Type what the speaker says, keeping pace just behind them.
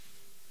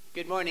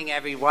Good morning,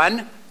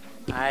 everyone.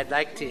 I'd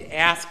like to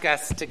ask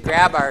us to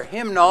grab our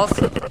hymnals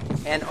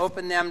and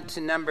open them to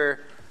number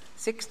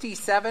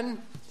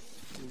 67,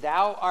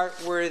 Thou Art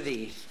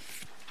Worthy.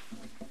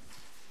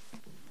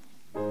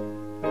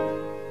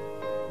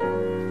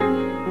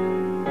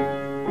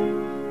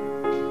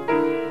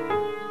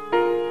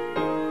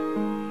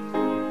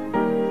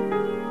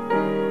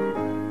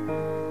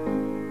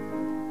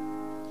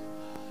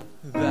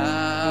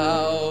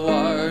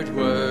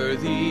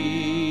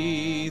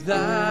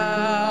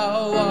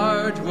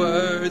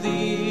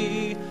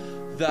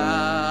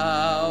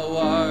 Thou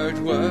art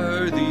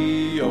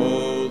worthy, O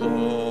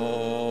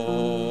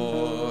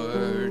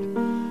Lord,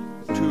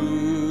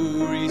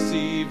 to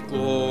receive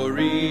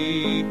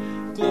glory,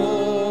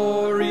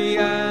 glory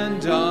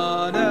and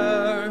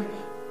honor,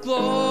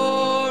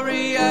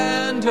 glory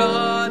and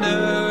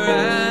honor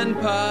and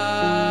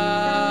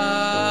power.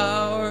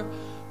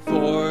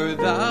 For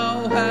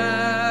thou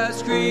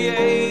hast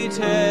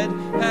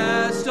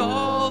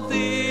all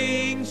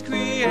things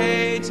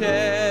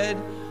created.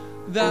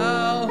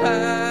 Thou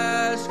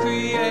hast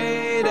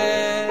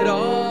created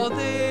all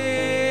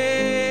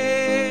things,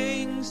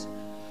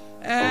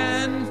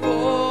 and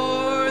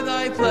for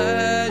thy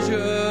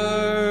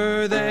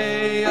pleasure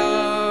they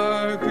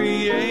are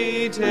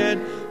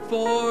created.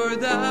 For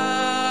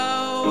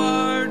thou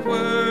art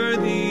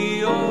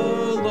worthy,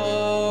 O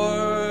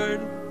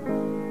Lord.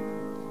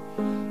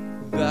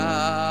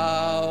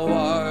 Thou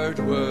art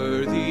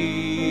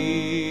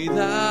worthy,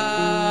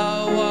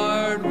 thou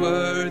art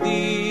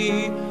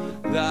worthy,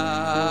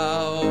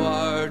 thou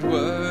art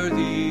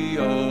worthy,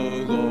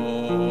 O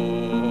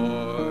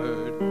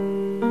Lord,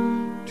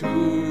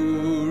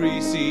 to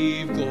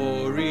receive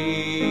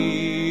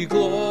glory,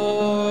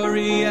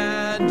 glory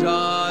and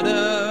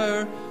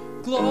honor,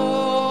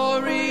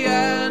 glory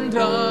and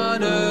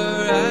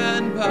honor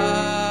and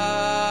power.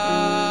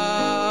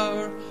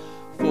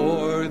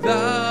 For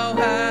thou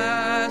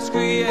hast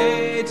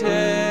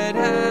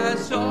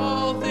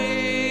all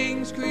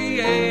things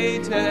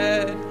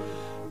created.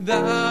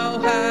 Thou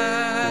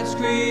hast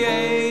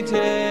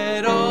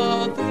created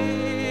all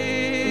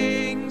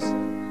things,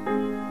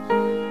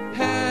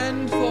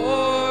 and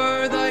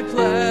for thy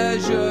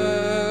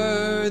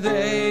pleasure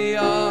they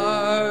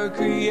are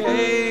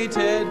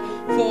created.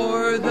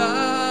 For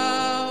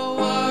thou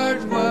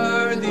art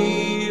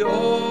worthy,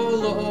 O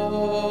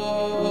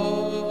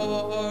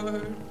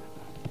Lord.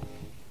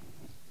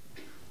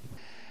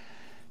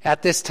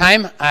 At this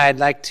time, I'd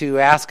like to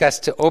ask us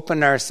to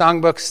open our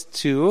songbooks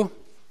to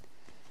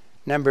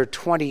number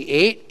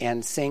 28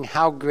 and sing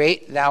How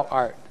Great Thou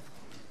Art.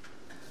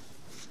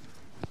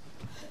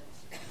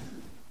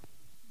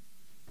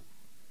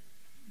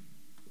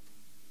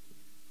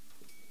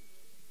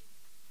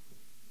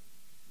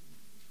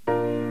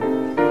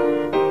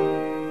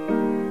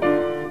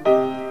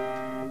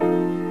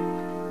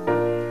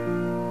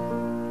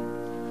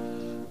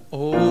 O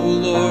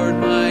Lord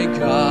my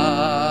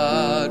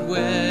God,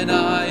 when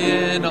I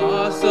in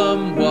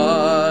awesome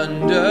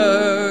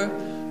wonder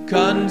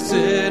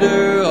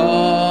consider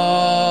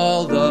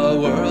all the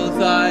worlds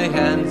thy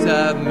hands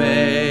have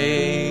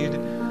made,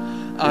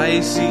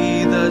 I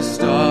see the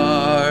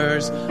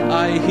stars,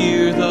 I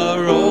hear the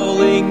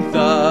rolling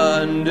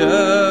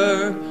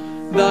thunder,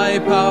 thy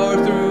power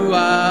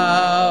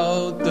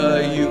throughout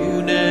the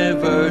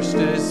universe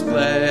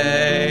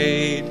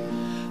displayed.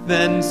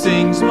 Then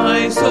sings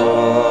my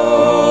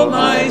soul,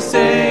 my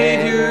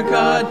Savior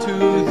God,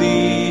 to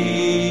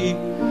thee,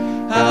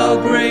 how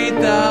great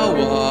thou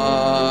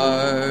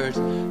art,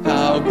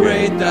 how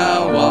great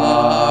thou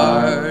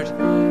art.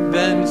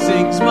 Then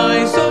sings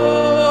my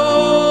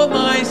soul,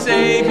 my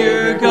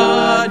Savior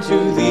God,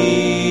 to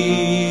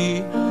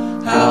thee,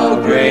 how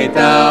great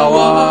thou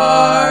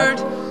art,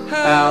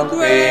 how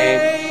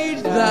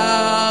great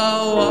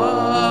thou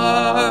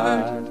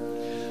art.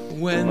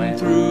 When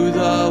through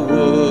the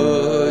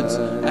woods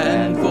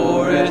and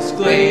forest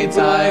glades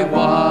I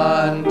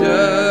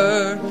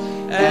wander,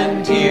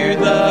 and hear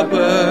the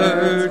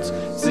birds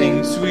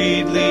sing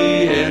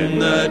sweetly in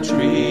the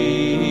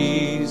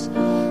trees,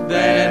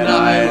 then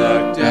I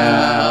look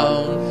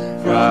down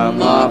from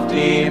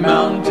lofty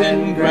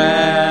mountain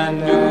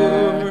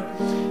grandeur,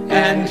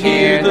 and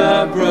hear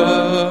the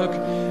brook,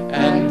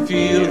 and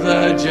feel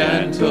the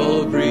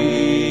gentle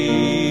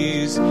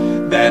breeze.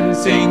 Then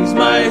sings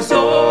my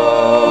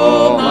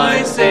soul,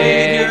 my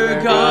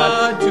Savior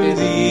God, to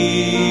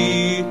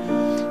thee,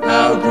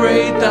 how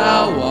great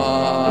thou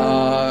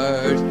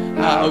art,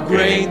 how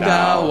great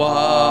thou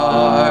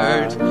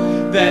art.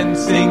 Then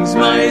sings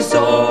my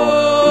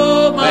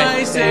soul,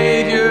 my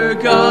Savior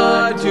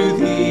God, to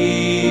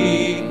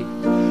thee,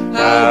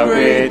 how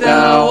great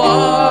thou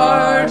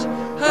art,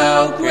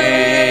 how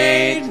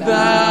great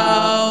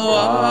thou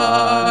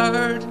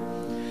art.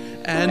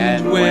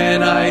 And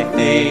when I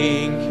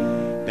think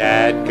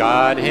that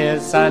God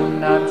his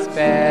Son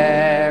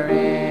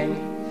unsparing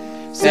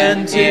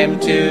sent him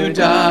to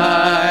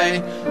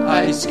die,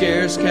 I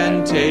scarce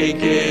can take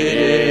it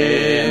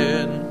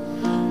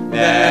in,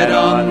 that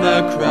on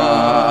the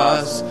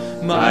cross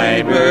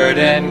my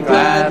burden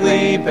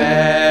gladly bearing,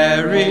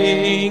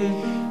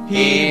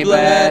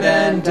 bled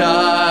and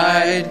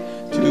died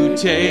to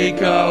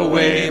take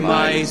away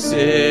my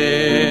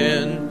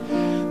sin.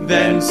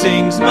 Then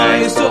sings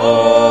my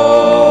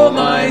soul,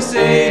 my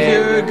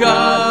Savior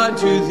God,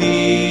 to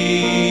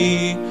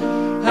thee.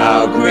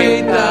 How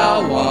great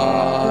thou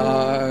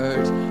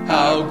art,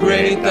 how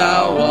great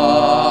thou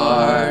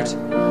art.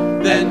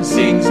 Then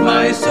sings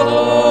my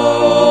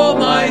soul,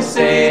 my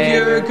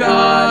Savior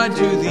God,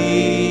 to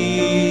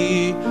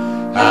thee.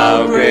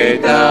 How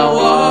great thou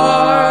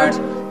art,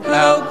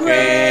 how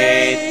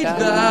great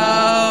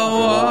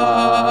thou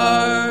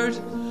art.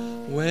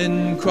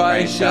 When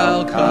Christ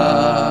shall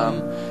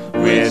come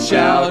with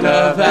shout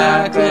of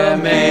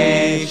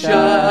acclamation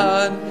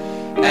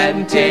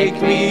and take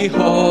me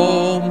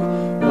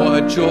home,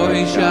 what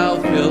joy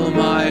shall fill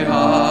my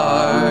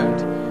heart.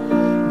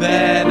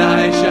 Then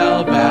I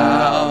shall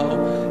bow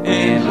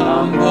in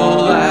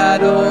humble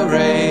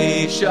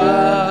adoration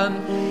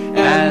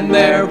and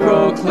there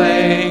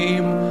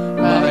proclaim,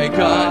 my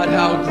God,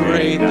 how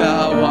great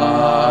thou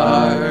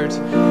art.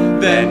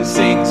 Then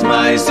sings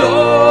my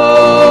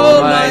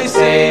soul, my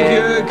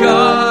Savior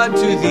God,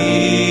 to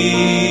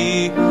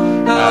thee.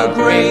 How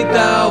great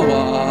thou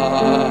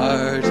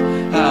art,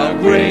 how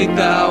great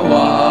thou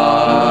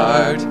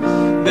art.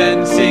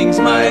 Then sings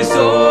my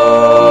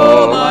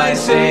soul, my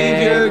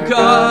Savior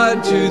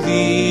God, to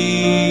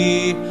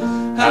thee.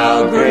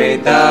 How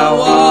great thou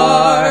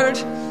art,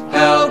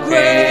 how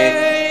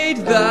great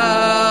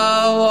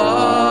thou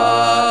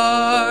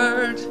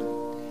art.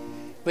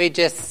 We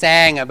just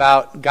sang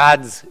about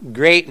God's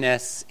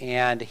greatness,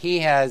 and He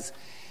has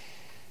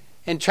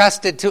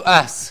entrusted to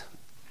us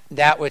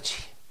that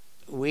which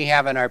we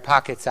have in our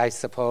pockets, I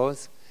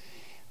suppose.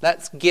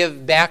 Let's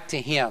give back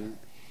to Him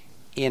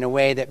in a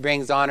way that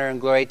brings honor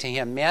and glory to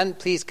Him. Men,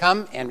 please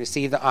come and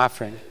receive the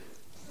offering.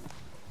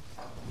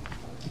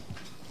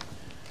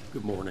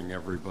 Good morning,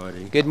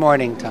 everybody. Good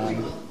morning,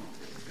 Tom.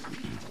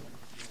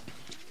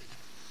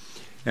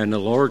 And the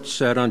Lord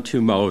said unto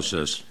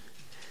Moses,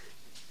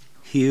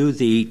 Hew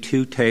thee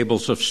 2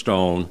 tables of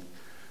stone,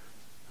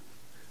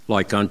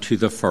 like unto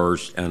the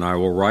first, and I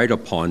will write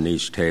upon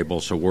these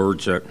tables the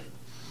words that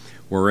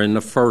were in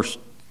the first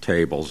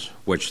tables,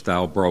 which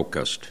thou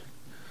brokest.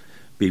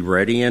 Be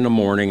ready in the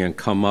morning, and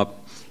come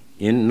up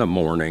in the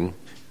morning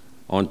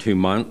unto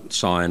Mount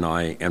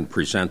Sinai, and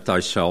present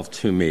thyself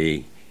to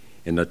me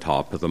in the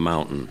top of the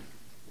mountain.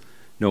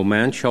 No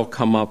man shall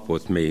come up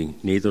with me,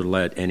 neither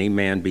let any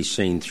man be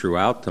seen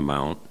throughout the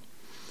mount,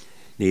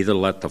 neither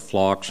let the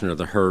flocks nor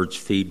the herds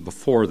feed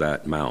before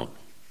that mount.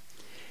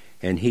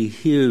 And he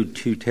hewed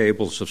 2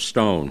 tables of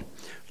stone,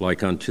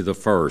 like unto the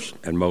first.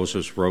 And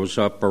Moses rose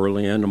up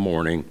early in the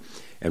morning,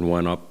 and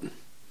went up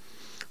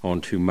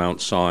onto Mount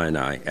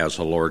Sinai, as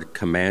the Lord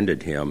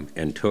commanded him,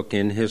 and took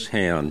in his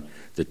hand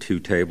the 2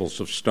 tables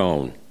of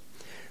stone.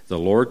 The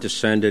Lord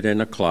descended in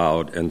a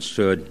cloud, and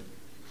stood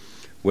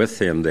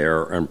with him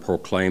there, and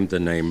proclaimed the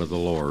name of the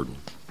Lord.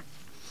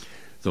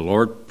 The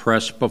Lord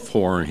pressed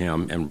before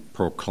him, and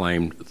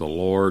proclaimed, the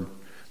Lord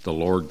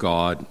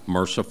God,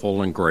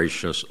 merciful and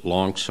gracious,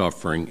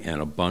 long-suffering,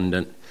 and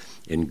abundant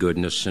in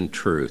goodness and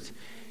truth,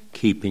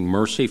 keeping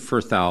mercy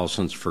for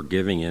thousands,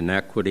 forgiving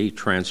iniquity,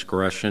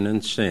 transgression,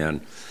 and sin,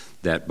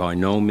 that by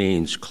no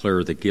means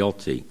clear the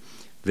guilty,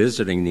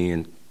 visiting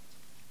the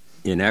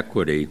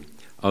inequity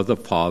of the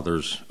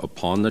fathers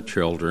upon the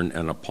children,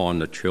 and upon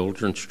the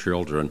children's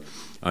children,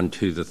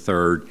 unto the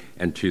 3rd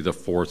and to the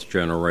 4th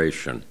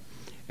generation.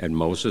 And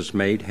Moses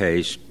made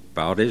haste,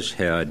 bowed his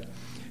head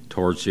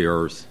towards the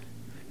earth,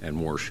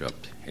 and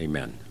worshipped.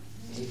 Amen.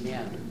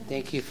 Amen.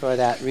 Thank you for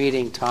that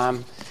reading,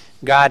 Tom.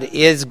 God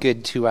is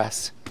good to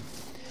us.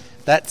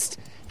 Let's,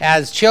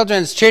 as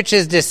Children's Church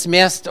is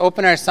dismissed,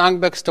 open our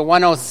songbooks to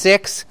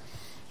 106.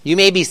 You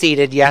may be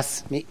seated,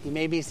 yes. You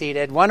may be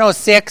seated.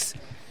 106,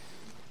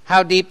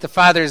 How Deep the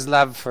Father's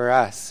Love for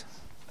Us.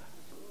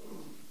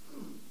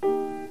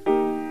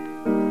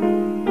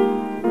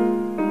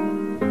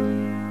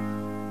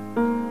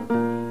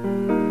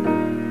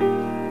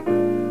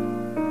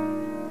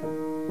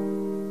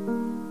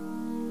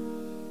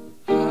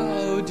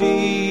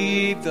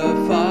 Deep the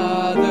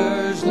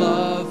Father's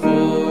love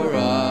for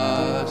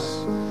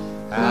us,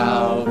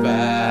 how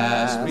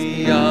vast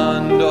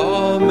beyond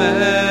all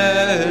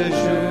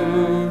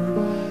measure,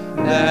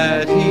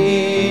 that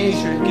He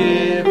should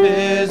give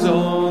His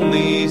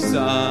only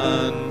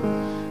Son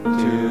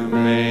to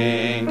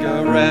make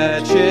a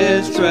wretch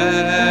His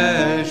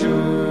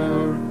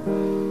treasure.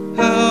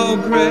 How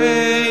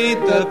great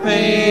the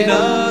pain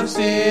of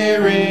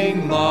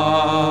searing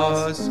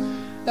loss!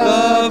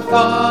 The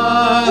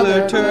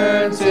Father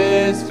turns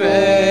His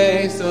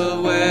face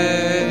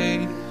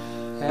away,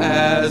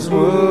 as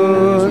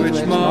wounds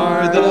which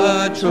mar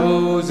the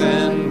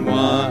chosen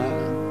one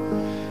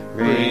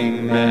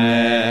bring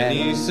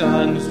many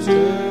sons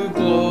to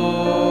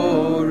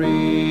glory.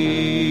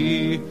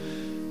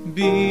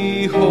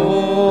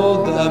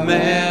 Behold the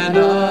man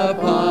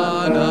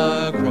upon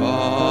a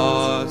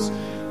cross,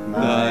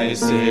 thy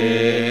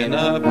sin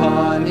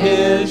upon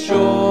His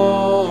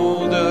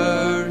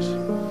shoulders.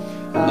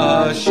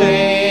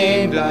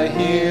 Ashamed I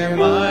hear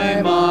my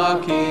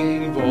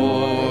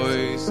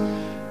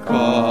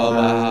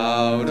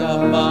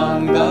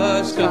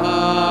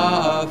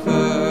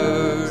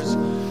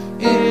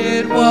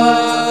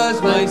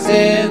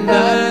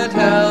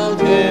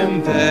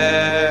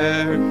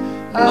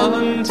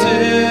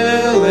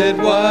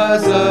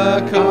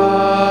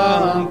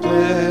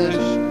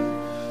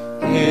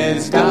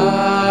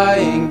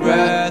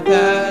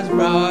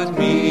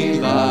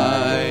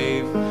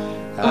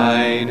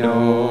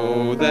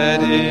know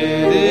that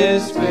it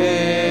is finished.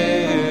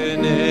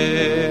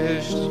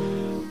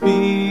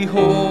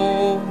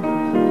 Behold,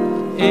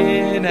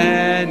 in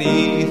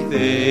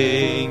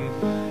anything,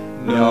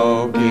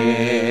 no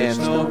gifts,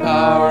 no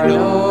power,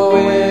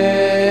 no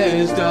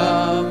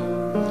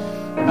wisdom,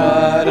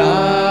 but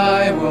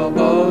I will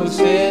boast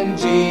in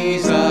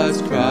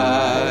Jesus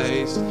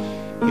Christ,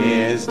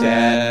 his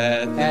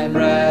death and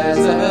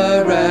resurrection.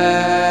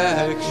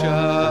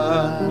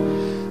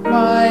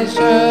 Why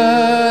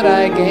should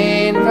I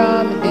gain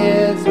from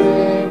his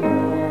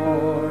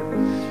reward?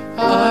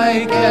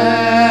 I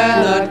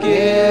cannot give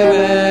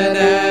an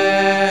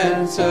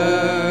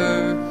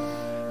answer,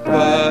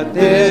 but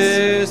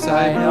this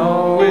I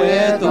know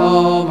with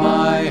all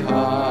my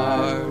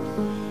heart.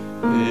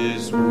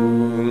 His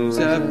wounds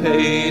have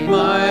paid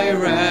my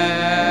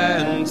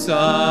ransom.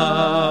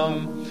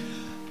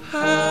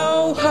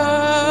 How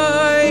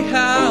high,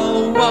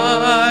 how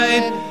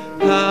wide,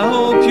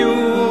 how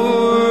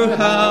pure,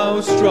 how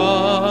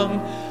strong,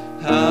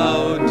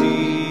 how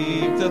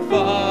deep the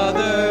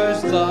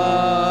Father's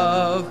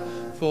love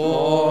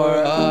for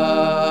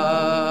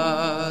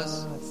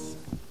us.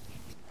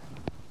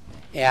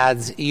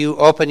 As you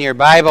open your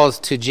Bibles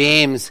to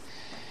James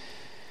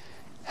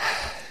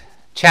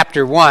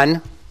chapter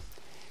 1,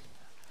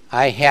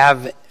 I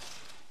have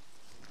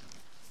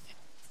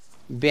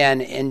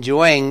been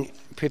enjoying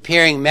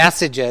preparing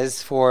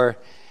messages for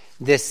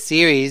this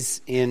series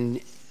in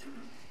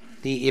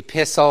the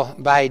epistle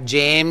by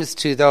James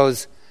to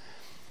those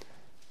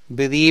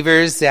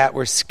believers that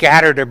were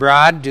scattered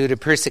abroad due to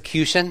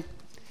persecution.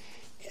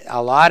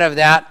 A lot of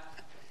that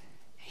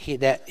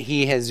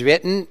he has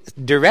written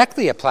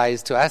directly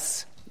applies to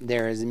us.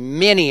 There is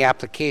many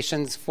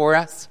applications for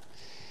us.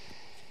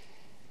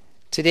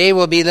 Today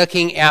we'll be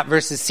looking at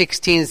verses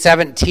 16,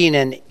 17,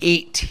 and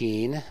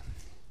 18.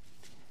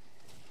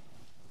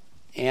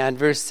 And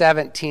verse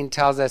 17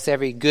 tells us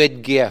every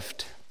good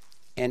gift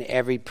and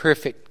every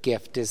perfect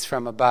gift is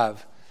from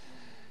above.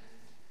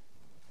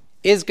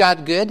 Is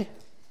God good?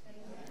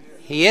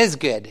 He is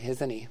good,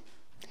 isn't he?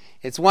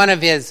 It's one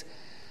of his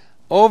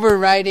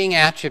overriding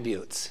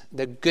attributes,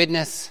 the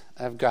goodness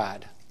of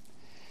God.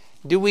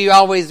 Do we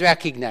always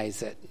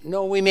recognize it?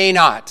 No, we may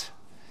not.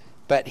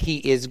 But he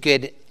is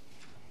good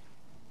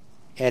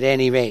at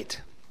any rate.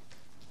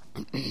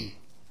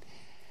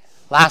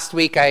 Last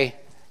week I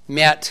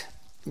met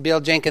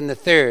Bill Jenkin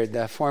III,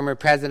 the former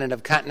president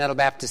of Continental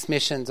Baptist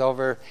Missions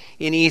over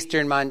in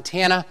eastern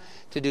Montana,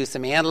 to do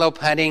some antelope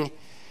hunting.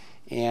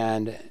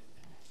 And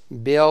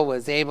Bill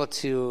was able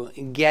to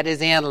get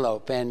his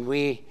antelope, and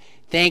we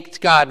thanked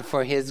God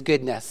for his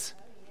goodness.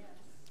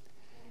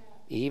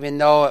 Even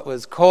though it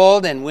was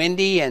cold and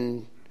windy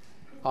and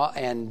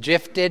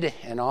drifted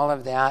and all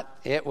of that,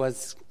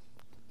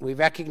 we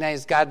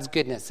recognized God's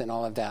goodness in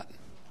all of that.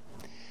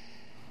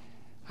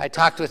 I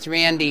talked with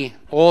Randy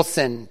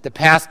Olson, the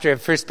pastor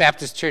of First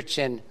Baptist Church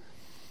in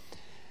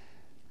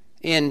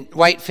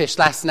Whitefish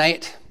last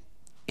night,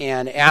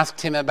 and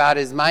asked him about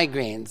his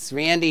migraines.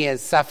 Randy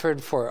has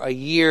suffered for a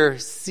year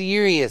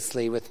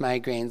seriously with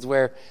migraines,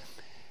 where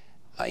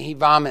he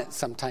vomits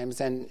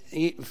sometimes, and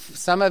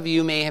some of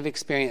you may have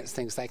experienced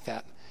things like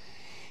that.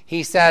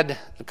 He said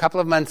a couple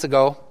of months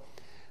ago,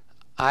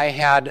 I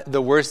had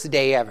the worst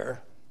day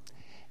ever,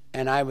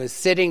 and I was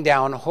sitting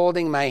down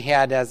holding my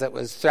head as it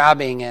was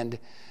throbbing, and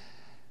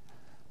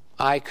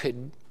I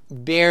could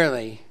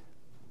barely,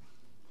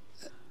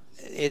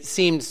 it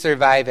seemed,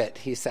 survive it,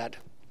 he said.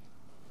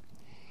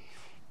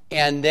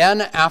 And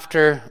then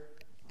after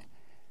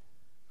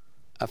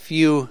a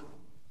few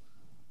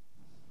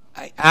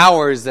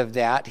hours of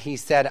that, he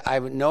said, I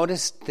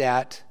noticed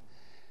that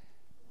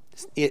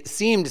it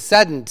seemed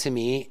sudden to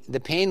me, the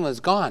pain was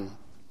gone.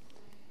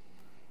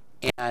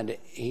 And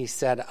he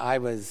said, I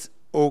was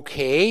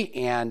okay,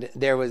 and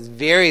there was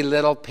very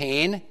little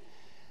pain,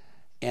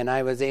 and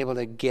I was able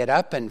to get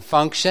up and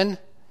function,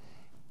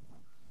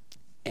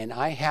 and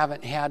I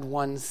haven't had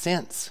one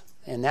since.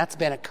 And that's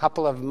been a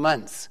couple of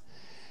months.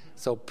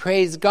 So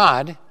praise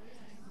God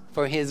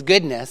for his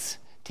goodness,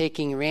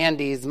 taking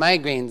Randy's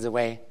migraines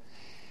away.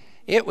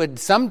 It would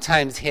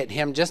sometimes hit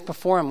him just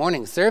before a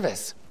morning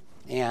service,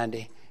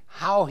 and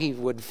how he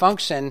would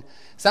function.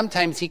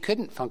 Sometimes he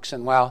couldn't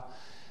function well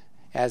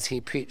as he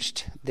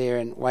preached there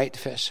in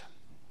Whitefish.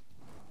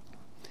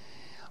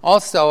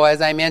 Also,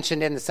 as I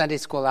mentioned in the Sunday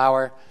school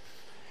hour,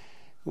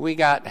 we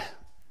got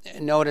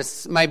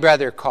notice. My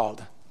brother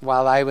called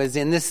while I was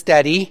in the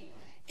study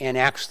and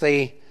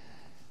actually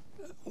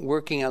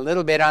working a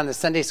little bit on the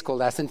Sunday school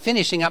lesson,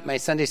 finishing up my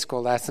Sunday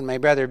school lesson. My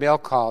brother Bill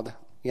called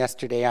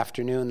yesterday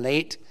afternoon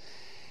late,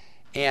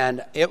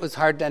 and it was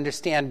hard to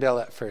understand Bill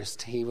at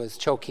first. He was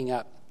choking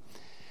up.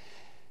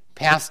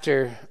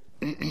 Pastor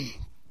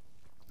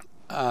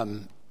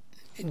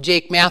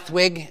Jake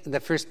Mathwig, the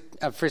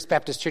First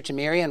Baptist Church in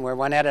Marion, where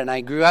Juanetta and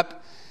I grew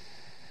up,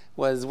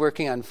 was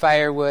working on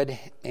firewood,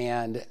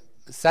 and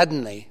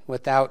suddenly,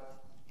 without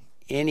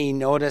any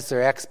notice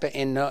or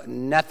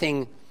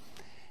nothing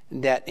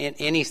that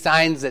any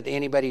signs that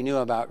anybody knew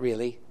about,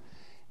 really,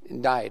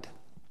 died.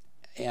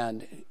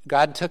 and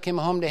God took him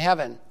home to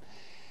heaven.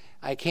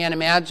 I can't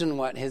imagine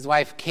what his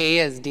wife Kay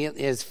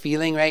is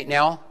feeling right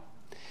now.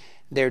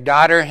 Their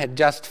daughter had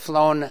just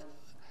flown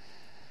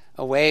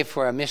away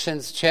for a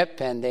missions trip,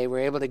 and they were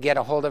able to get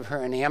a hold of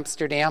her in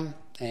Amsterdam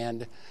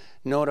and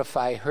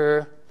notify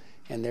her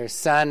and their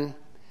son,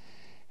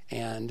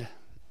 and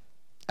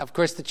of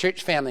course the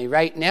church family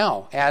right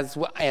now, as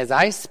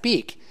I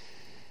speak,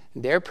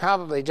 they're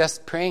probably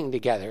just praying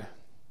together.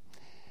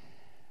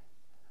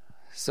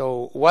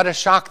 So what a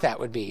shock that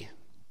would be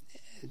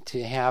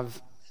to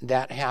have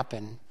that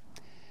happen.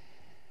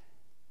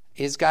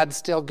 Is God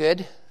still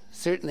good?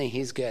 Certainly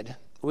he's good.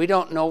 We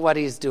don't know what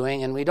he's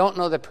doing, and we don't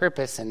know the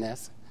purpose in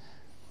this,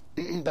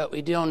 but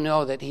we do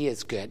know that he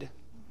is good.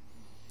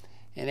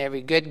 And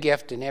every good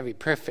gift and every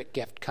perfect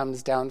gift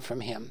comes down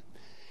from him.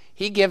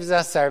 He gives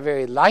us our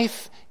very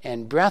life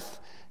and breath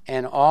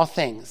and all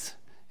things,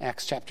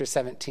 Acts chapter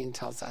 17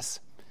 tells us.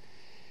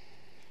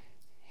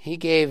 He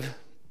gave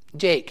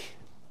Jake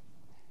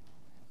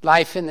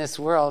life in this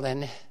world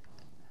and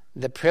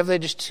the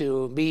privilege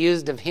to be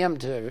used of him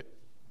to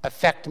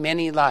affect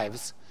many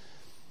lives.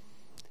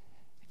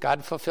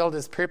 God fulfilled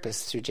his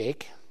purpose through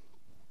Jake,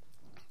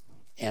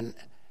 and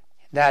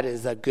that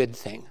is a good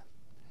thing.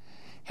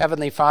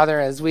 Heavenly Father,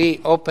 as we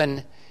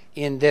open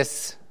in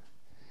this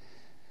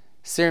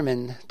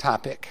sermon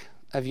topic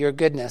of your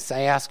goodness,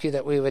 I ask you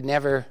that we would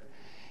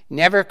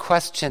never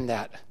question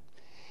that,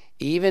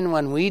 even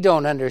when we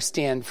don't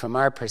understand from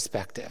our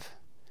perspective.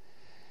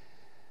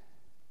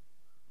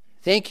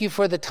 Thank you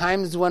for the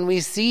times when we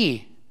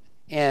see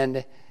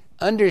and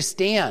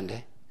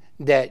understand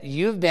that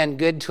you've been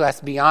good to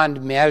us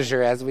beyond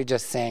measure, as we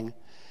just sang.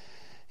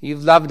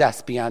 You've loved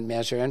us beyond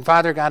measure. And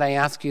Father God, I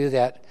ask you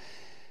that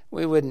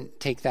we wouldn't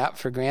take that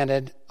for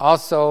granted.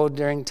 Also,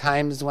 during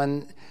times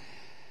when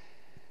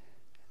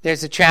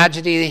there's a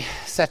tragedy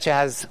such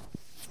as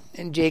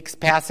in Jake's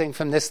passing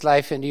from this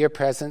life into your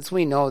presence,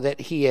 we know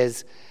that he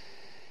is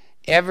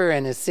ever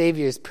in his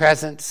Savior's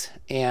presence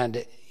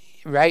and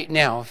right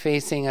now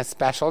facing a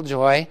special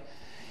joy.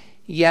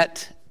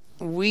 Yet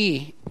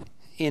we,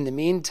 in the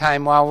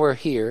meantime, while we're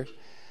here,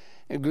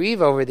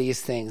 grieve over these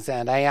things.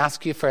 And I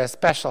ask you for a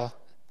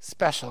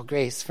special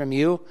grace from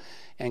you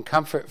and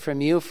comfort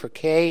from you for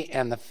Kay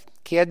and the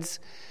kids.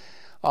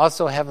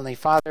 Also, Heavenly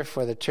Father,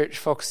 for the church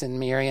folks in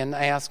Marion,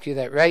 I ask you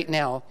that right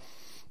now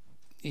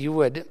you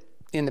would,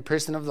 in the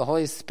person of the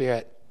Holy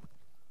Spirit,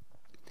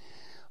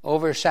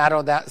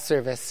 overshadow that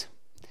service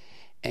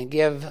and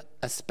give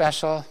a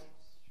special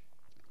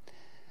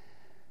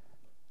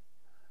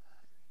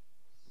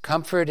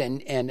comfort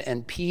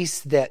and peace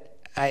that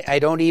I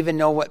don't even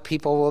know what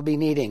people will be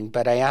needing,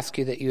 but I ask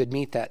you that you would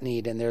meet that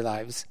need in their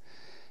lives.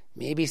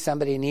 Maybe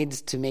somebody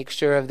needs to make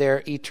sure of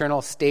their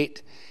eternal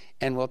state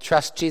and will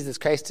trust Jesus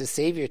Christ as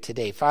Savior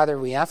today. Father,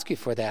 we ask you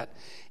for that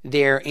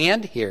there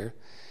and here,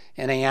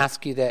 and I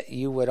ask you that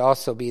you would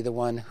also be the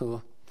one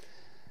who,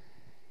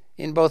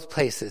 in both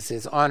places,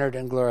 is honored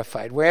and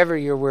glorified. Wherever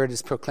your word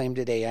is proclaimed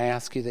today, I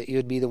ask you that you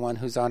would be the one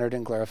who's honored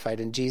and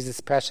glorified. In Jesus'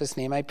 precious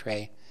name I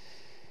pray.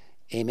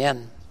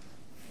 Amen.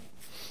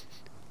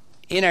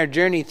 In our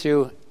journey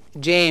through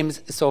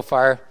James so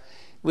far,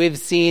 we've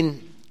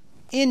seen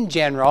in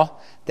general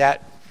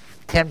that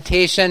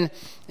temptation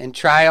and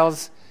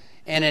trials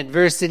and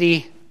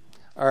adversity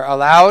are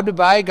allowed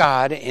by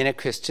God in a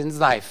Christian's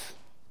life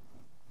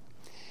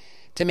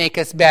to make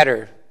us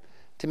better,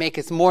 to make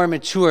us more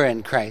mature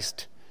in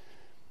Christ.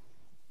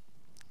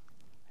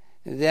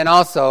 Then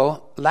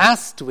also,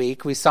 last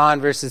week, we saw in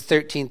verses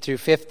 13 through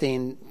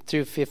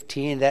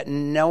 15 that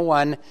no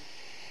one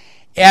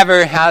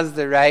ever has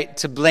the right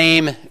to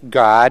blame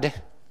God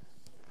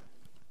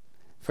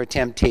for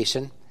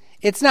temptation.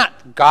 It's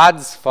not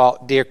God's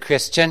fault, dear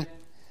Christian,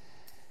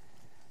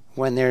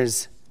 when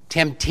there's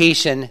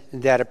temptation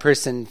that a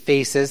person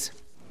faces.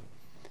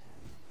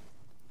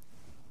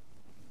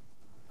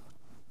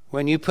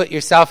 When you put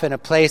yourself in a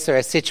place or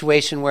a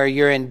situation where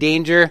you're in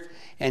danger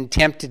and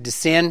tempted to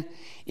sin,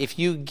 if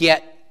you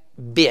get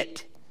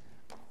bit,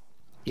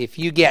 if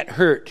you get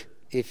hurt,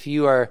 if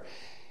you are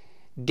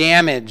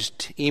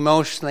damaged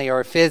emotionally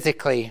or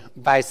physically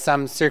by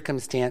some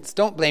circumstance,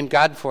 don't blame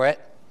God for it.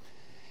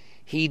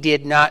 He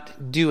did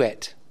not do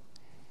it.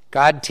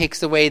 God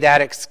takes away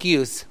that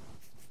excuse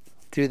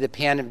through the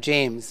pen of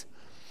James.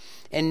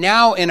 And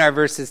now in our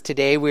verses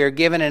today, we are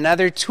given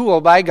another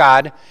tool by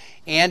God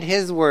and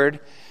his word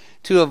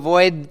to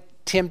avoid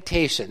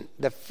temptation.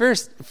 The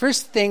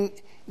first thing,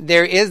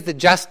 there is the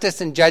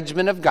justice and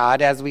judgment of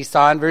God, as we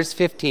saw in verse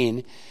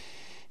 15.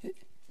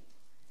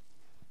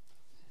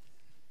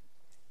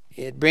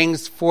 It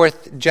brings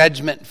forth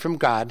judgment from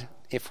God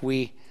if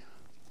we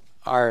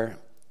are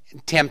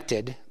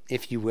tempted,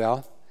 if you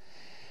will.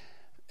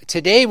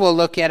 Today we'll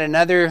look at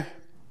another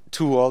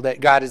tool that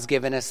God has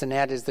given us, and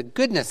that is the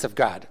goodness of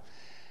God.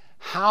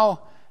 How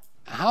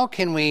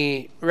can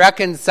we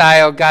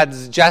reconcile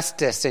God's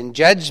justice and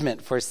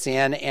judgment for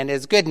sin and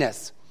his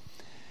goodness?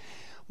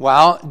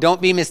 Well,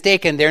 don't be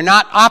mistaken. They're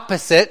not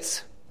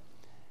opposites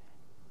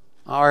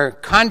or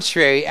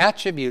contrary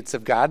attributes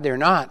of God. They're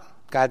not.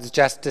 God's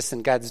justice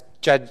and God's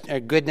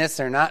goodness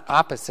are not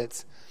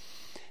opposites.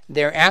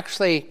 They're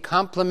actually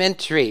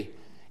complementary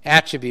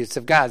attributes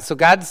of God. So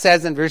God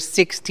says in verse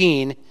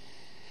 16,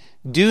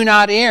 "Do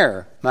not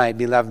err, my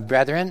beloved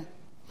brethren.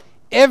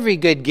 Every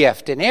good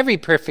gift and every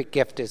perfect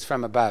gift is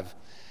from above."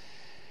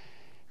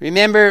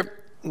 Remember,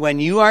 when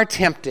you are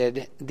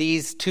tempted,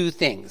 these two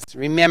things.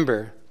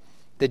 Remember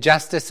the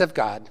justice of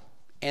God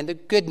and the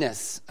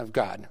goodness of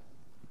God.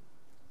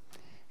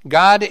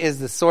 God is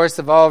the source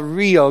of all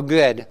real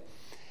good.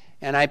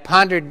 And I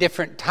pondered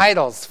different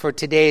titles for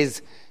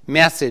today's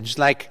message,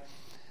 like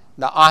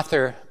the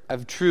author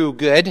of true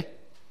good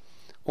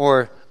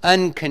or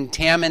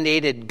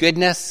uncontaminated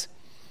goodness.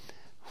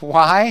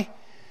 Why?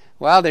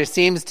 Well, there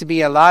seems to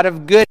be a lot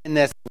of good in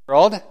this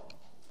world.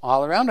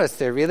 All around us,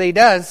 there really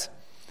does.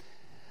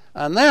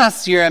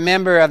 Unless you're a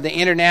member of the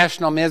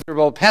International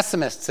Miserable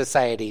Pessimist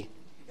Society.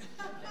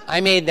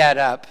 I made that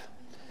up.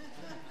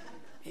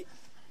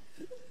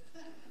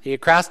 The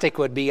acrostic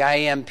would be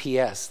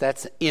IMPS.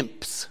 That's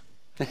imps.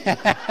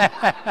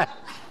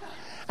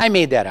 I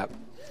made that up.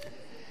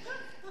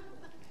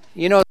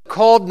 You know, the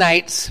cold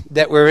nights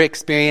that we're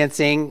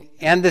experiencing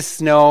and the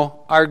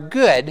snow are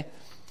good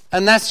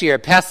unless you're a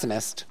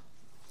pessimist.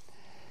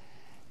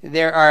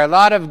 There are a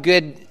lot of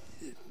good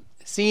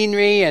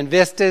scenery and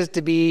vistas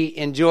to be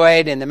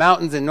enjoyed in the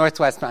mountains in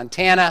northwest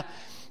Montana.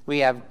 We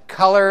have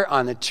color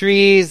on the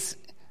trees,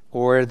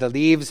 or the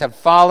leaves have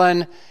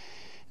fallen.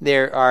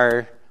 There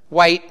are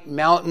white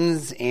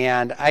mountains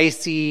and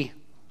icy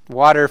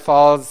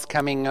waterfalls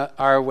coming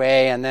our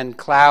way, and then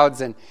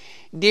clouds, and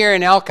deer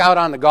and elk out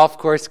on the golf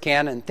course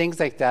and things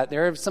like that.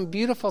 There are some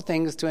beautiful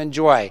things to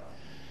enjoy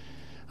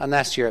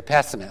unless you're a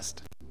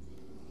pessimist.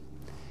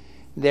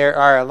 There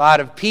are a lot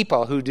of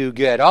people who do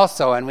good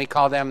also, and we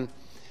call them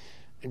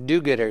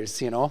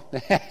do-gooders,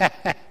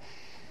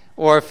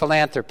 or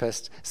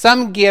philanthropists.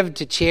 Some give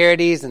to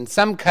charities, and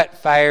some cut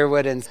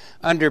firewood, and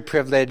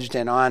underprivileged,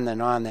 and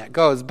on that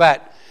goes.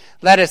 But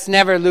let us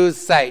never lose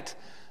sight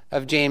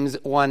of James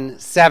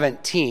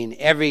 1:17.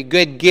 Every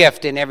good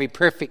gift and every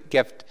perfect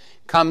gift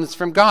comes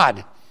from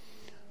God.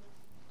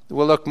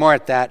 We'll look more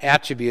at that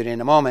attribute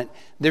in a moment.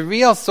 The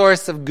real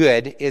source of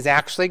good is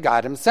actually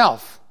God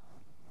himself.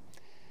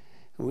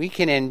 We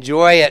can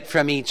enjoy it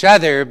from each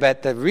other,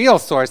 but the real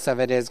source of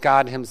it is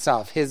God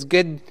himself. His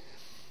good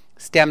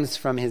stems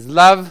from his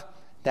love,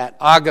 that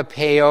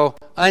agapeo,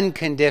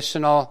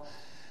 unconditional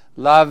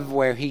love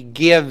where he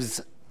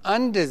gives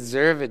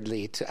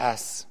undeservedly to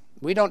us.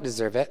 We don't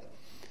deserve it.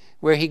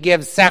 Where he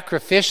gives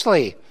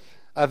sacrificially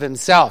of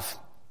himself.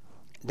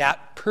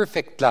 That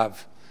perfect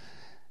love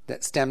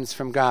that stems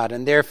from God.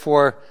 And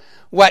therefore,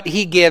 what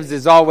he gives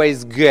is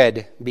always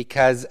good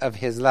because of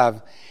his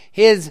love.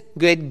 His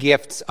good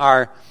gifts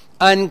are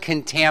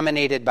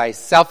uncontaminated by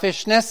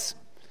selfishness,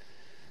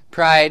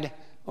 pride,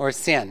 or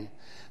sin.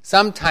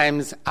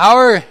 Sometimes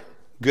our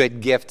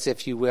good gifts,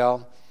 if you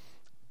will,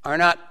 are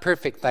not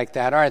perfect like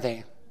that, are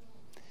they?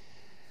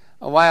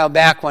 A while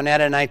back,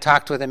 Juanetta and I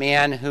talked with a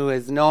man who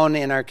is known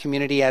in our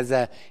community as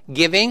a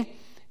giving,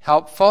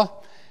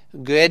 helpful,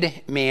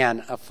 good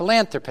man, a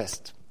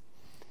philanthropist.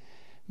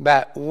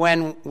 But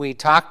when we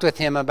talked with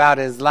him about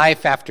his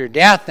life after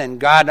death and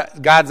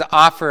God's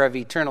offer of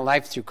eternal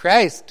life through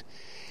Christ,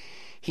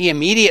 he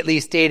immediately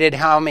stated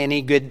how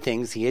many good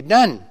things he had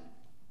done.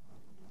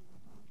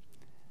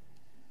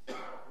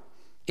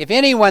 If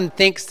anyone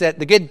thinks that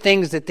the good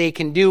things that they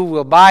can do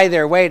will buy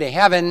their way to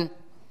heaven,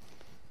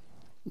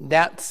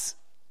 that's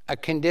a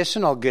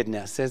conditional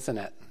goodness, isn't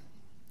it?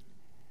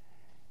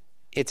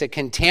 It's a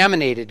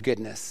contaminated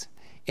goodness.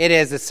 It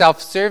is a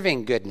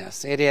self-serving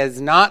goodness. It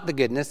is not the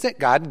goodness that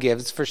God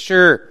gives for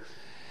sure.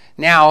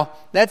 Now,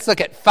 let's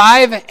look at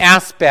 5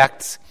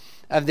 aspects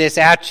of this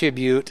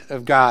attribute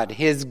of God,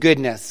 his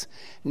goodness.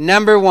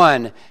 Number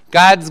 1,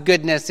 God's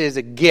goodness is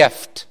a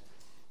gift.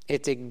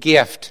 It's a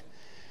gift.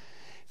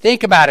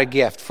 Think about a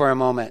gift for a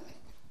moment.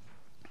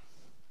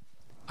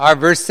 Our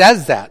verse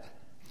says that.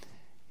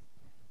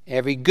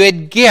 Every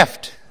good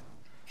gift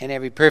and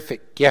every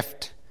perfect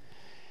gift.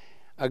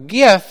 A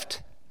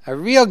gift, a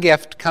real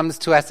gift, comes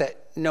to us at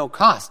no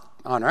cost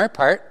on our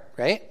part,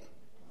 right?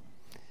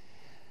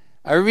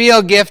 A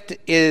real gift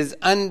is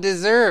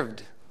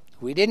undeserved.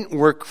 We didn't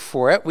work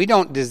for it. We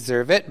don't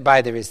deserve it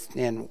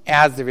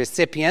as the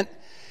recipient.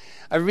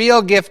 A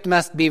real gift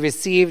must be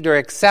received or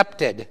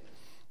accepted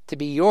to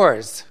be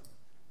yours.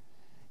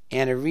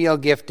 And a real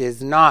gift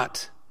is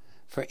not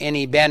for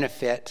any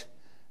benefit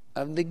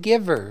of the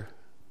giver.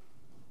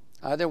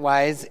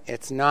 Otherwise,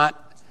 it's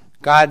not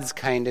God's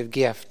kind of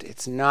gift.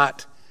 It's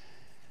not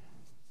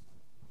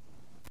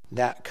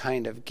that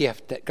kind of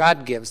gift that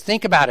God gives.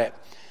 Think about it.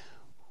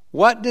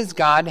 What does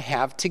God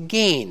have to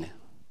gain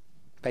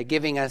by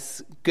giving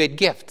us good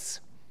gifts?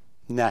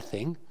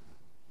 Nothing.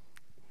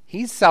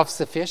 He's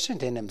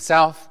self-sufficient in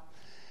himself.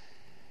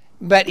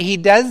 But he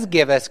does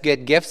give us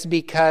good gifts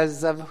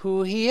because of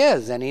who he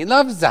is, and he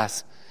loves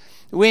us.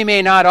 We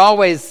may not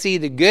always see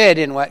the good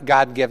in what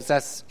God gives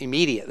us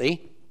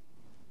immediately,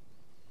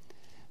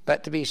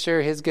 but to be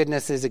sure, his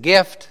goodness is a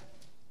gift.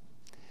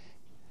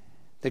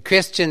 The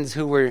Christians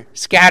who were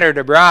scattered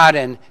abroad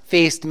and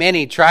faced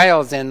many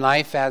trials in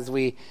life, as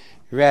we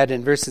read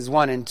in verses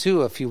 1 and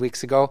 2 a few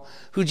weeks ago,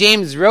 who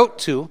James wrote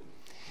to,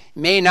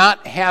 may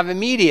not have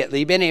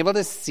immediately been able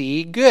to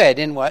see good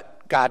in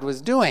what God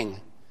was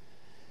doing.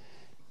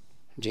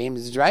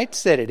 James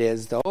writes that it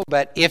is, though,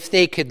 but if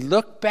they could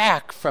look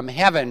back from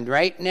heaven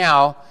right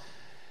now,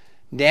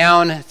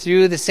 down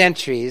through the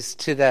centuries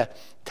to the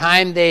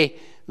time they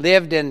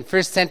lived in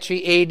 1st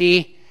century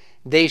AD,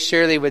 they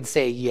surely would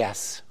say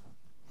yes.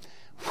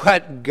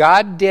 What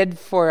God did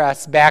for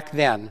us back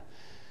then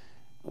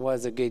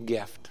was a good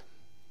gift.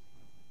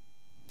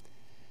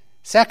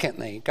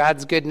 Secondly,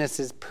 God's goodness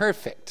is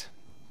perfect.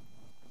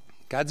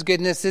 God's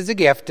goodness is a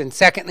gift, and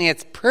secondly,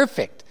 it's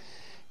perfect.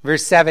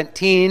 Verse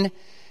 17,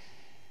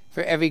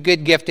 for every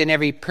good gift and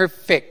every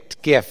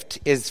perfect gift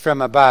is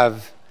from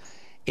above.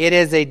 It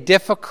is a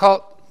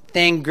difficult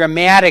thing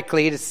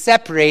grammatically to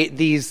separate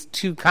these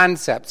two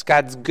concepts,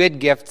 God's good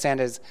gifts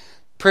and his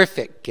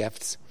perfect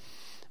gifts.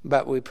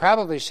 But we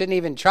probably shouldn't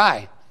even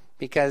try,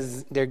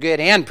 because they're good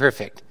and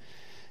perfect.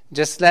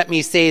 Just let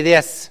me say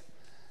this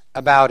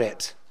about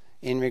it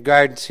in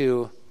regard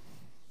to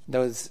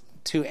those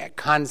two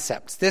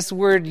concepts. This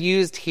word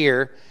used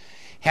here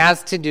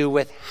has to do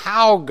with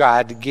how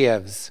God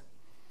gives.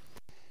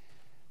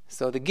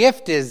 So the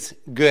gift is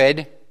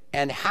good,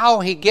 and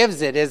how he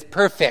gives it is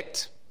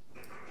perfect.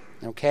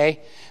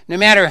 Okay? No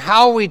matter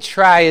how we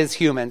try as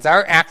humans,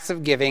 our acts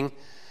of giving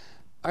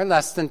are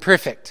less than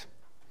perfect.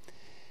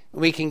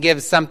 We can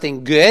give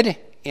something good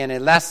in a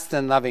less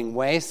than loving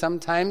way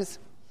sometimes.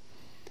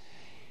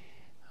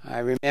 I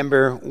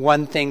remember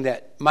one thing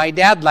that my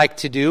dad liked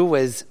to do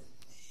was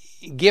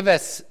give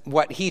us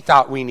what he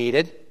thought we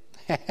needed.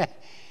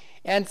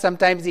 And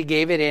sometimes he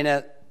gave it in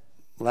a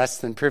less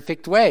than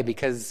perfect way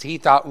because he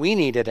thought we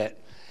needed it.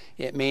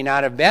 It may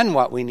not have been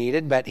what we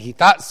needed, but he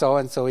thought so,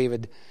 and so he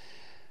would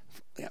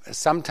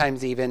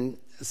sometimes even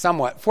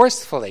somewhat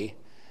forcefully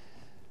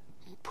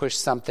push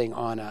something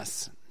on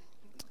us.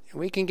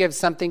 We can give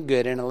something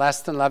good in a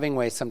less than loving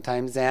way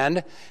sometimes,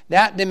 and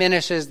that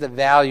diminishes the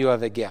value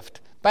of a gift.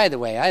 By the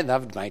way, I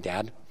loved my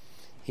dad.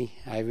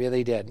 I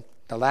really did.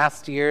 The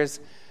last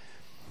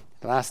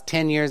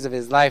 10 years of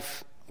his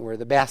life were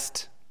the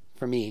best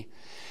for me.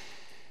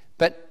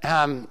 But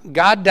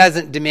God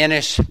doesn't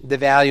diminish the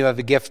value of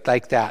a gift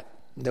like that.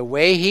 The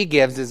way he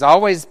gives is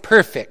always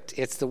perfect.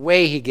 It's the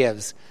way he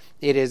gives.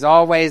 It is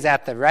always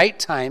at the right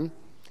time,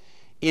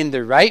 in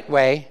the right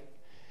way,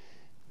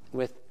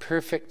 with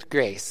perfect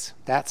grace.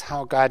 That's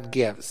how God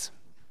gives.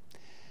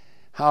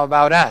 How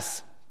about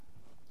us?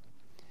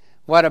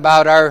 What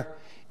about our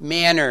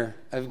manner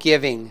of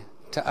giving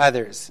to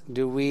others?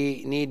 Do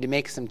we need to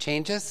make some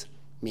changes?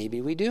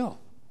 Maybe we do.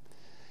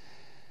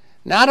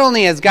 Not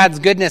only is God's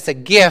goodness a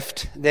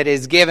gift that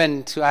is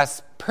given to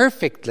us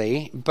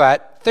perfectly,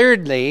 but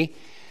thirdly,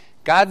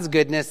 God's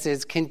goodness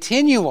is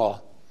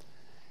continual.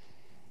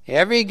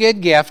 Every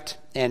good gift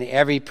and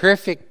every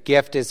perfect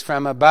gift is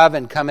from above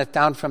and cometh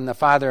down from the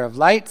Father of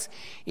lights,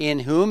 in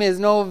whom is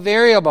no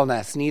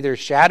variableness, neither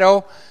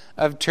shadow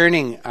of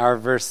turning, our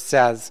verse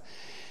says.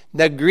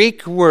 The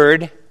Greek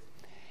word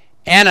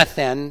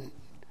anathen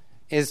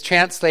is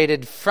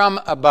translated from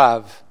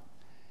above,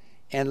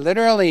 and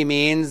literally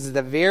means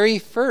the very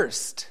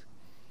first,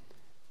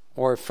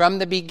 or from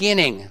the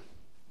beginning.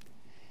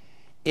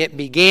 It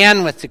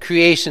began with the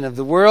creation of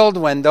the world,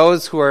 when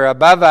those who are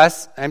above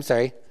us,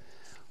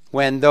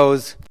 when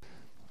those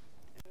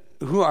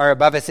who are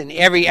above us in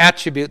every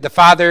attribute, the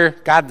Father,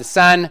 God the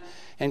Son,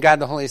 and God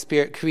the Holy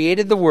Spirit,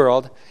 created the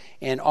world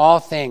and all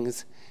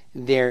things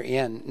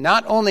therein.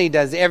 Not only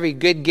does every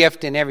good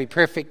gift and every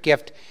perfect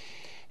gift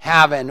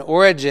have an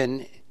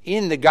origin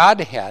in the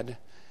Godhead,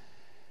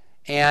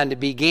 and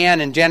began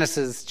in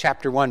Genesis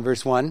chapter 1,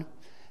 verse 1.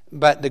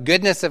 But the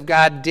goodness of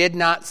God did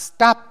not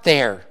stop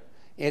there.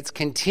 It's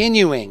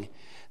continuing.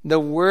 The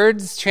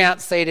words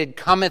translated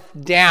cometh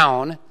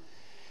down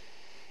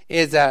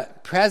is a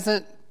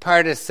present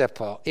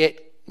participle.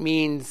 It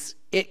means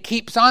it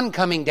keeps on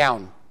coming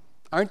down.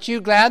 Aren't you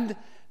glad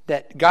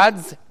that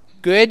God's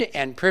good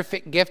and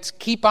perfect gifts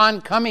keep on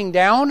coming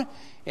down?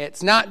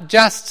 It's not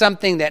just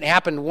something that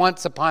happened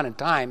once upon a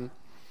time,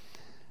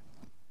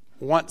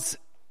 once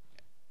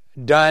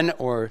done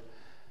or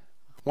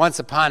once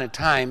upon a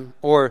time,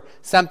 or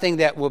something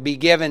that will be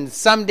given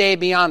someday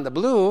beyond the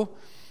blue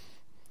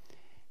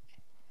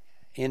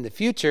in the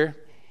future.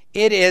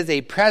 It is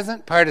a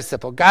present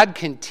participle. God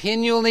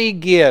continually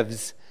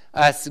gives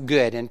us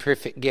good and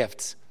perfect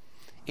gifts.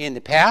 In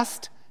the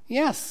past,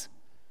 yes.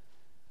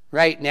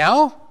 Right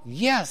now,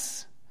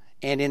 yes.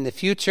 And in the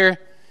future,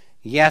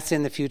 yes,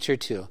 in the future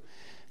too.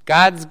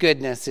 God's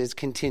goodness is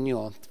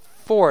continual.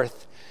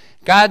 Fourth,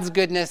 God's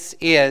goodness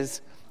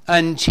is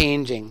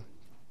unchanging.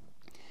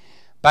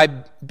 By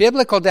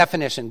biblical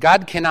definition,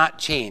 God cannot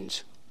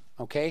change.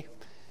 Okay?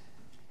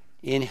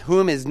 In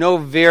whom is no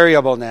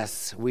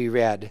variableness, we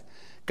read.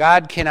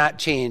 God cannot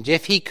change.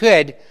 If he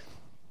could,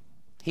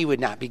 he would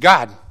not be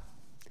God.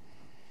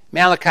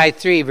 Malachi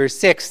 3 verse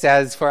 6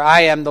 says, for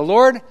I am the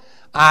Lord,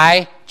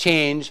 I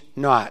change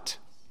not.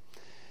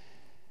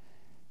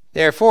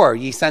 Therefore,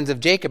 ye sons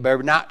of Jacob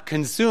are not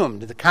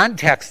consumed. The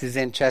context is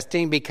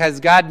interesting because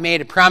God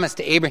made a promise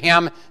to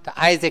Abraham, to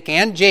Isaac,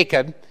 and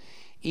Jacob,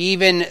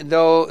 even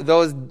though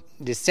those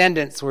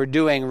descendants were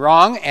doing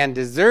wrong and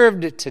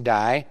deserved to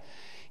die,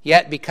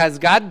 yet because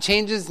God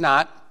changes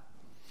not,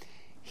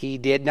 he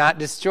did not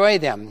destroy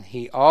them.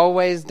 He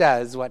always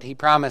does what he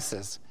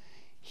promises.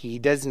 He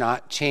does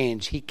not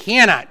change. He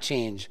cannot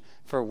change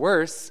for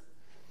worse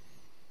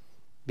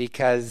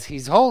because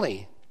he's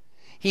holy.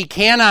 He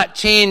cannot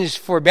change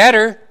for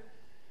better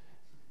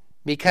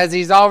because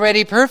he's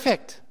already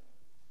perfect.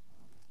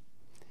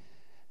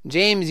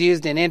 James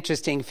used an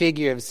interesting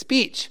figure of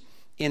speech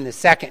in the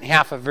second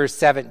half of verse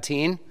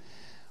 17,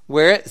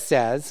 where it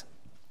says,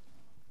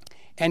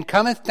 "And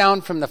cometh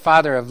down from the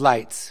Father of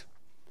lights,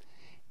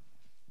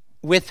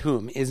 with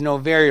whom is no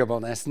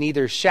variableness,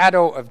 neither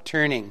shadow of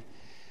turning."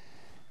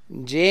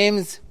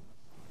 James,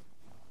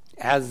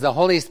 as the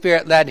Holy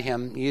Spirit led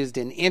him, used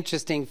an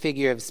interesting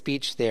figure of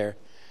speech there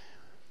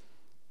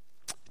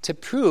to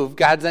prove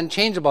God's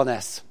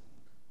unchangeableness.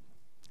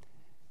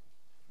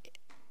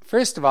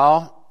 First of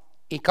all,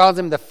 he calls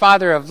him the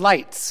Father of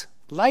lights.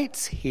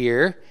 Lights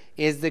here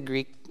is the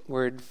Greek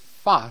word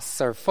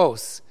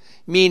phos,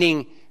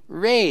 meaning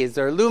rays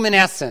or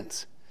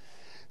luminescence.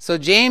 So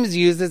James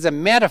uses a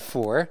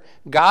metaphor.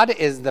 God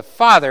is the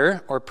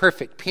father or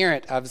perfect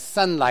parent of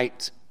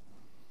sunlight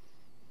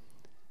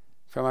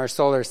from our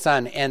solar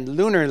sun and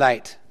lunar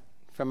light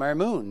from our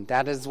moon.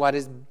 That is what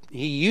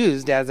he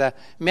used as a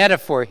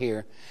metaphor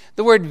here.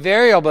 The word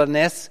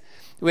variableness,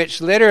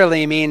 which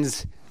literally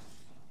means,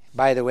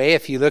 by the way,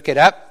 if you look it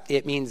up,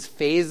 it means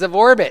phase of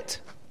orbit.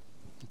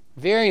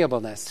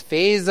 Variableness,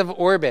 phase of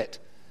orbit.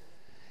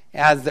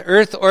 As the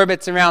earth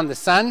orbits around the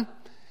sun,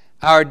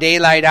 our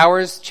daylight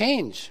hours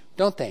change,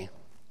 don't they?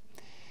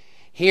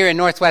 Here in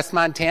northwest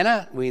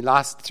Montana, we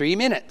lost 3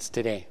 minutes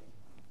today.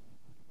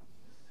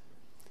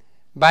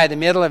 By the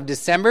middle of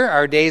December,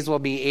 our days will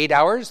be 8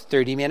 hours,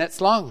 30 minutes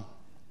long.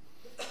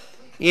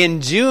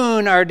 In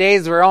June, our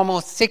days were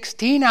almost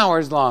 16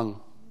 hours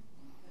long.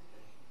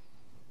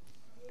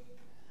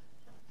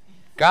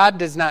 God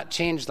does not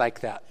change like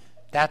that.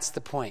 That's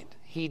the point.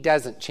 He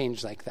doesn't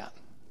change like that.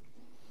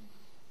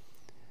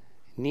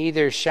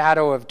 Neither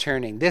shadow of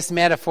turning. This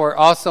metaphor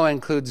also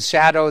includes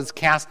shadows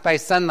cast by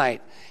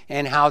sunlight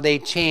and how they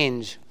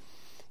change.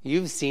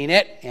 You've seen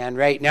it, and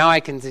right now I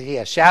can see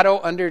a shadow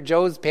under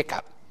Joe's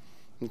pickup.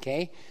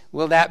 Okay?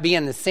 Will that be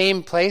in the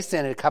same place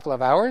in a couple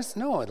of hours?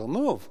 No, it'll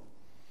move.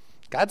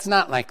 God's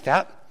not like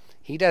that.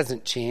 He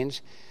doesn't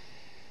change.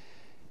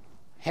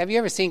 Have you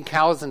ever seen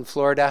cows in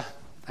Florida?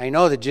 I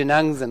know the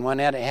Janungs and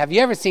Juanetta. Have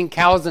you ever seen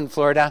cows in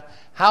Florida?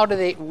 How do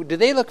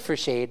they look for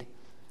shade?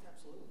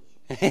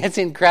 Absolutely. It's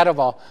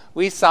incredible.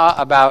 We saw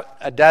about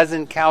a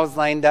dozen cows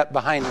lined up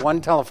behind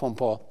one telephone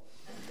pole.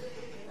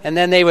 And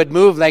then they would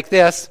move like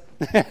this,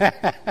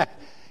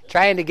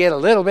 trying to get a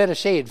little bit of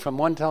shade from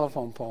one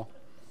telephone pole.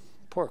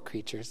 Poor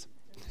creatures.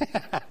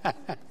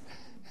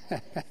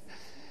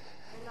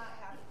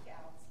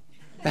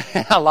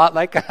 A lot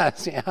like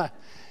us, yeah.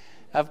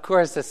 Of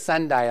course, a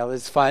sundial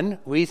is fun.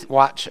 We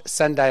watch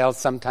sundials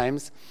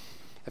sometimes.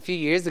 A few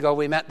years ago,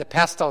 we met the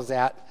Pestles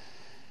at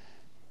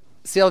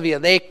Sylvia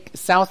Lake,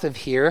 south of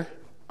here,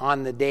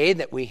 on the day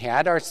that we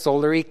had our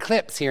solar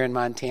eclipse here in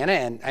Montana,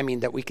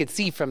 and that we could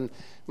see from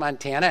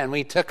Montana, and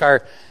we took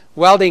our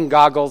welding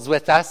goggles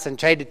with us and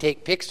tried to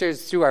take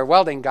pictures through our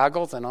welding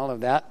goggles and all of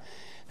that.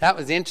 That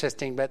was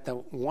interesting, but the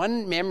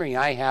one memory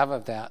I have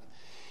of that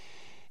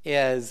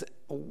is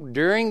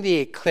during the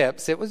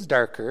eclipse, it was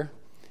darker.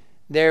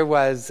 There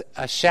was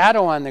a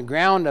shadow on the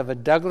ground of a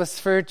Douglas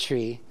fir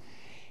tree,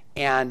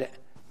 and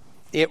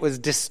it was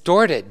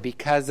distorted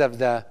because of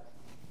the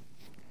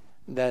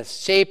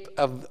shape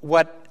of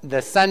what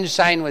the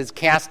sunshine was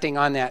casting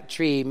on that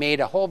tree made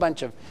a whole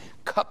bunch of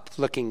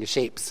cup-looking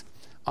shapes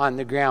on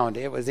the ground.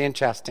 It was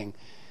interesting.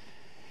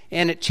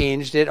 And it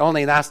changed. It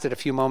only lasted a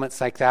few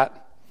moments like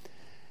that.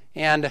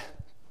 And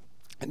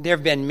there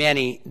have been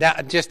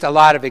just a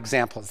lot of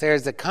examples.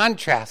 There's a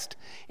contrast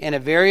and a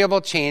variable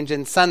change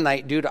in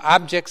sunlight due to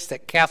objects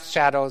that cast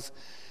shadows,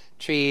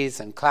 trees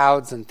and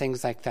clouds and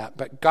things like that.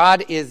 But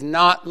God is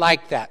not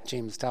like that,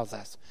 James tells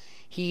us.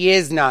 He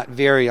is not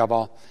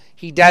variable.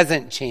 He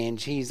doesn't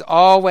change. He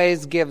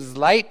always gives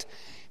light.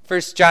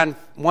 1 John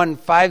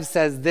 1:5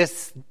 says,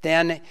 "This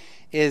then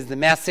is the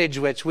message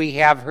which we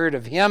have heard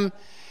of him,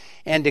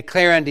 and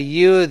declare unto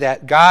you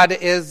that God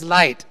is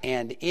light,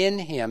 and in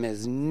him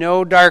is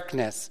no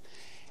darkness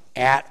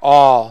at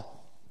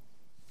all."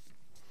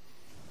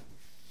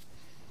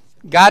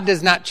 God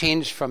does not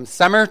change from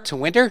summer to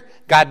winter.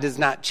 God does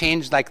not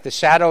change like the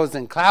shadows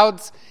and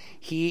clouds.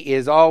 He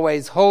is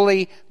always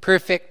holy,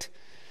 perfect,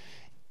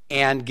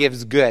 and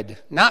gives good.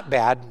 Not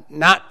bad,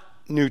 not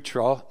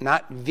neutral,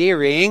 not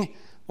varying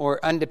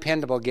or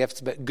undependable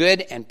gifts, but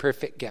good and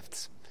perfect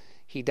gifts.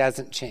 He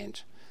doesn't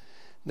change.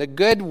 The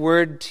good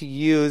word to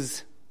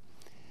use,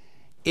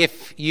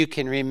 if you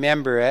can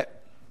remember it,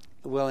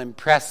 will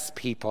impress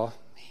people.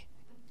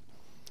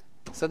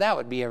 So that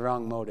would be a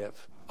wrong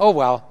motive. Oh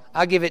well,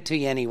 I'll give it to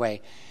you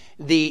anyway.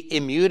 the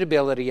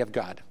immutability of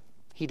God.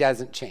 He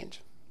doesn't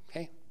change.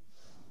 Okay?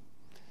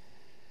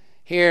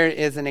 Here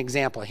is an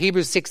example.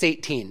 Hebrews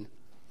 6:18.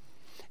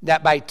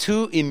 That by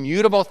two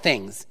immutable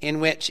things in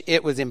which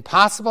it was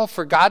impossible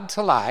for God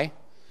to lie,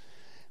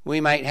 we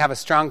might have a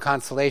strong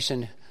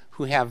consolation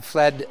who have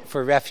fled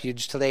for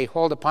refuge to lay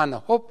hold upon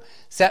the hope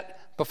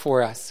set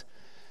before us.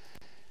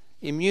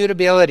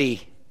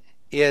 Immutability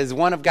is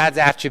one of God's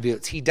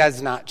attributes. He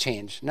does not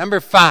change. Number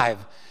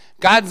 5,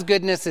 God's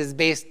goodness is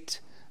based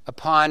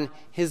upon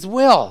his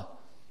will.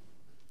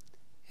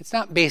 It's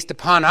not based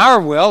upon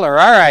our will or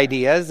our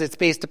ideas. It's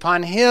based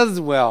upon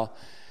his will,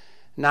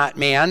 not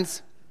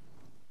man's,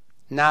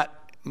 not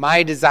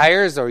my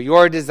desires or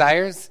your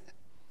desires.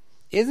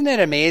 Isn't it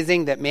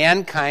amazing that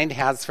mankind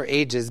has for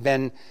ages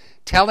been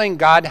telling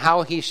God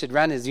how he should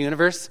run his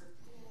universe?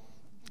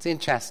 It's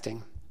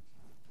interesting.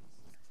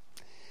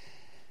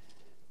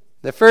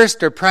 The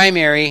first or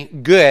primary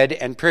good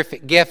and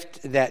perfect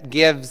gift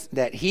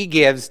that he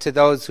gives to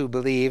those who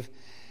believe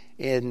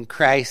in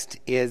Christ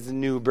is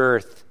new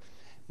birth.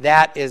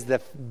 That is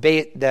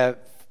the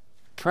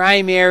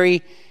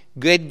primary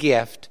good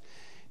gift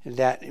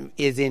that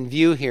is in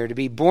view here. To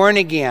be born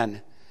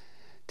again,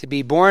 to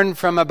be born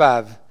from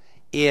above,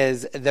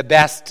 is the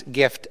best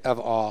gift of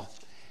all.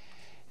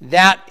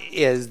 That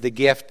is the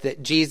gift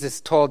that Jesus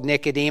told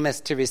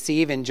Nicodemus to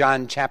receive in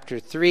John chapter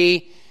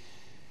 3,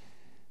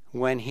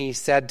 when he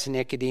said to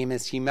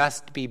Nicodemus, "You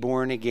must be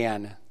born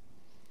again."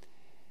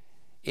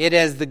 It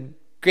is the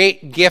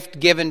great gift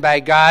given by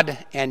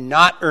God and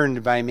not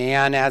earned by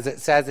man, as it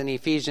says in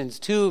Ephesians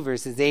 2,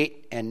 verses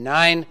 8 and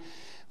 9.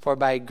 For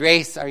by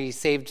grace are ye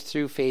saved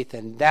through faith,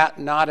 and that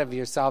not of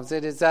yourselves.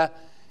 It is a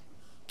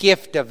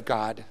gift of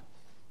God,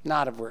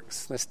 not of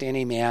works, lest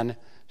any man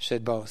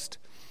should boast.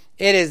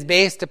 It is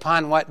based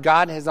upon what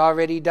God has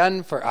already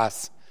done for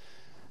us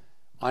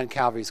on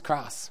Calvary's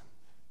cross,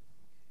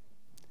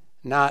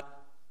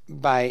 not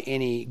by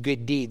any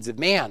good deeds of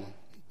man.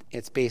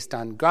 It's based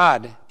on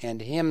God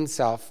and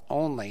himself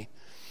only.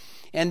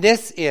 And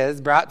this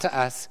is brought to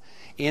us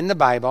in the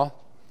Bible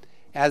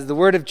as the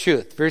word of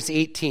truth. Verse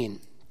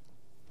 18.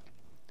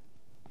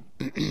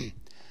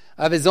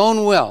 Of his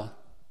own will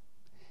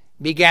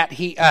begat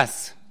he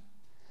us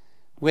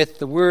with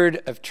the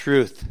word of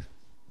truth,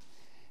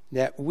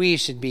 that we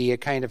should be a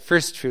kind of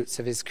first fruits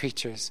of his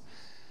creatures.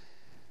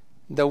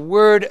 The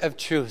word of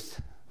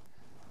truth,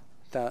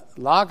 the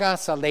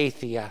Logos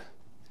Aletheia.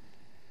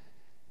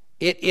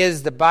 It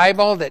is the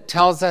Bible that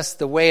tells us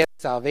the way of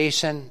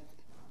salvation,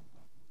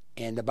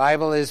 and the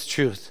Bible is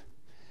truth.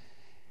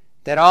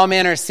 That all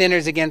men are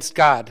sinners against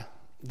God,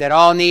 that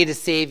all need a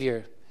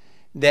Savior,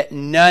 that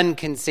none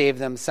can save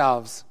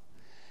themselves,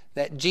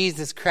 that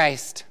Jesus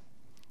Christ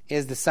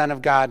is the Son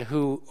of God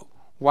who,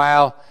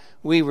 while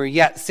we were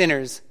yet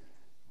sinners,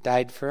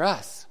 died for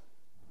us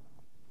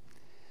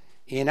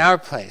in our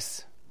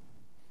place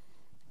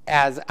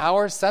as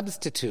our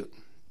substitute,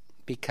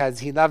 because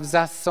he loves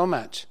us so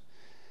much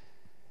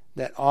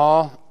that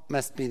all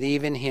must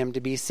believe in him to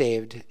be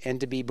saved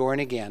and to be born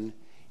again.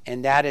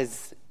 And that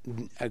is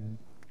a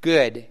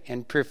good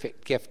and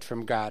perfect gift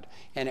from God,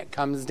 and it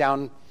comes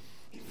down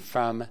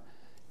from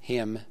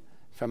him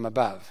from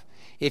above.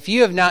 If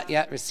you have not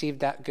yet received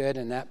that good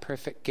and that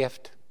perfect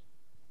gift,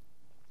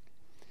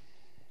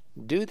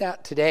 do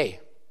that today.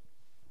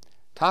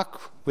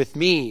 Talk with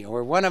me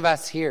or one of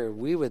us here.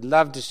 We would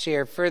love to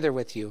share further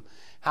with you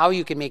how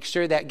you can make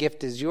sure that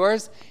gift is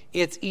yours.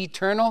 It's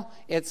eternal.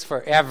 It's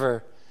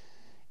forever.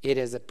 It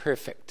is a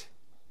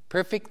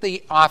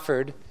perfectly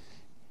offered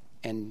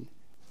and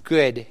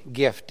good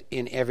gift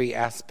in every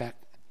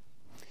aspect.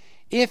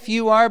 If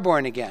you are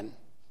born again,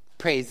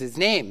 praise his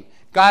name.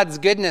 God's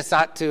goodness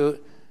ought to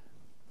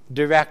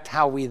direct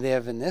how we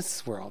live in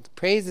this world.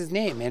 Praise his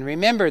name. And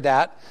remember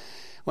that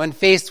when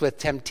faced with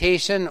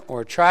temptation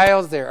or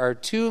trials, there are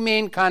two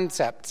main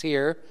concepts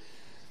here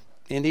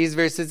in these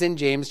verses in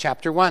James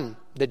chapter 1.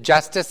 The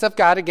justice of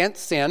God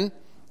against sin.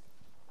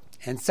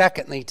 And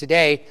secondly,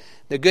 today,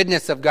 the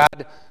goodness of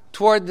God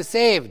toward the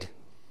saved.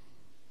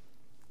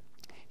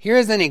 Here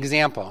is an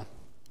example.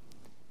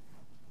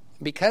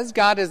 Because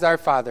God is our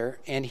Father,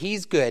 and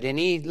he's good, and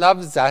he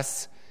loves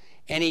us,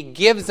 and he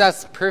gives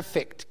us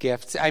perfect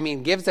gifts,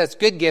 gives us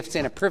good gifts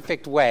in a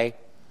perfect way,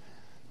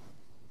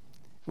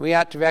 we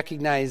ought to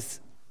recognize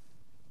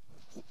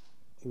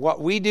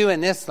what we do in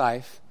this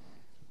life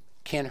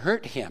can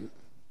hurt him,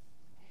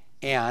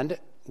 and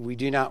we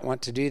do not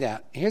want to do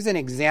that. Here's an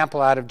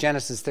example out of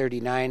Genesis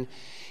 39.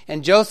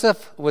 And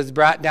Joseph was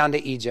brought down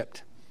to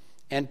Egypt,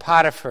 and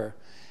Potiphar,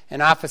 an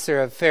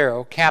officer of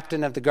Pharaoh,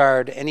 captain of the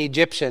guard, an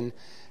Egyptian,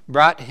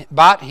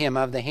 bought him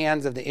of the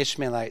hands of the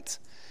Ishmaelites,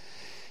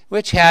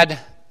 which had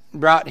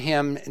brought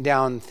him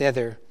down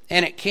thither.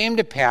 And it came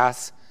to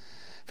pass,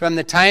 from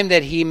the time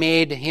that he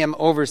made him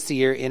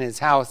overseer in his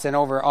house and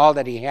over all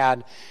that he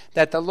had,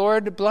 that the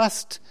Lord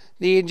blessed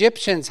the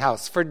Egyptian's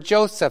house for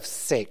Joseph's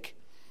sake.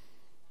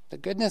 The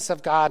goodness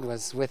of God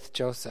was with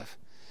Joseph.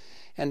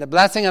 And the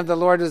blessing of the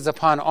Lord was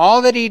upon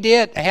all that he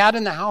had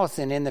in the house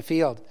and in the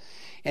field.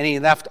 And he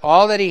left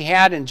all that he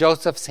had in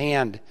Joseph's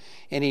hand,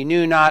 and he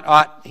knew not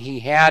aught he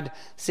had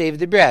save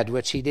the bread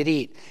which he did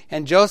eat.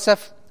 And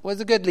Joseph was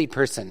a goodly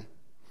person,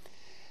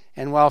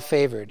 and well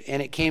favored.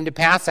 And it came to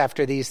pass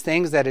after these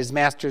things that his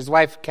master's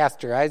wife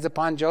cast her eyes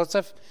upon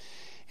Joseph,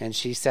 and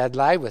she said,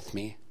 Lie with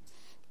me.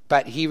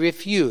 But he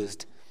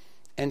refused,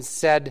 and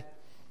said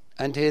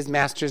unto his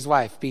master's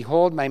wife,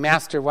 Behold, my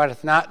master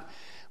wotteth not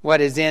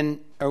what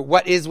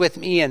is with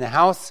me in the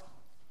house,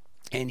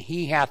 and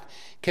he hath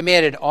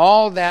committed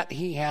all that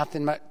he hath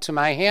to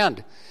my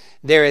hand.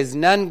 There is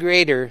none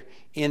greater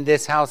in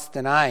this house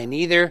than I,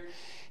 neither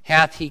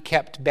hath he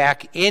kept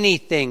back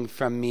anything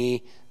from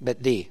me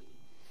but thee,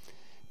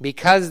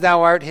 because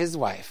thou art his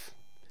wife.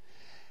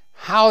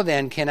 How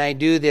then can I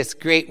do this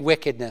great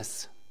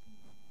wickedness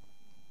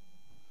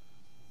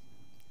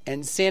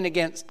and sin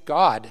against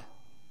God?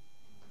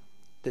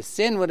 The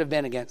sin would have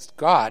been against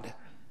God.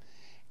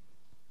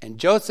 And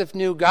Joseph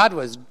knew God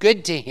was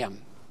good to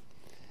him.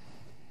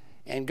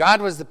 And God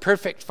was the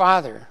perfect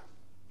father.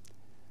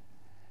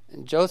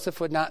 And Joseph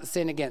would not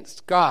sin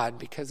against God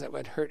because it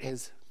would hurt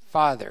his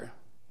father.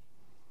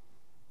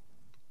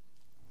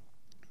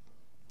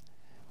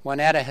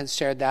 Juanetta has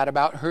shared that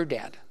about her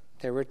dad.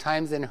 There were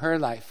times in her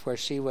life where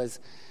she was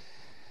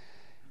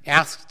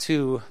asked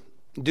to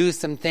do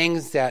some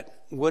things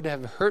that would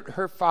have hurt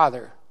her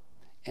father.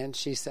 And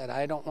she said,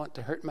 I don't want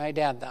to hurt my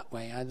dad that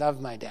way. I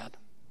love my dad.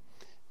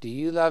 Do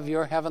you love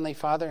your Heavenly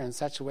Father in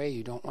such a way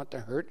you don't want to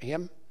hurt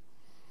him?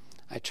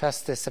 I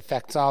trust this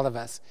affects all of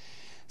us.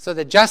 So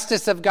the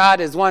justice of God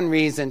is one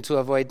reason to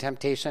avoid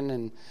temptation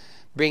and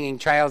bringing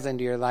trials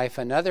into your life.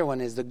 Another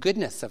one is the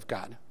goodness of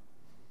God.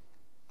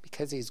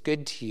 Because he's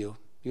good to you.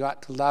 You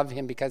ought to love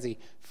him because he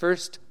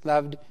first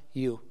loved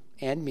you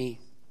and me.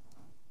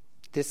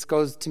 This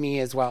goes to me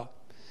as well.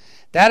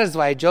 That is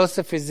why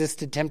Joseph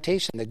resisted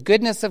temptation. The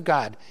goodness of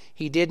God.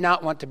 He did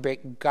not want to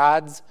break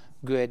God's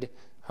good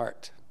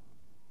heart.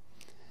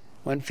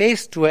 When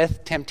faced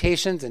with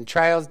temptations and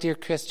trials, dear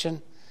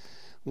Christian,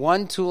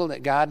 one tool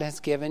that God has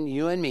given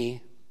you and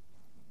me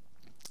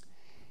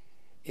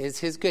is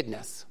his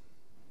goodness.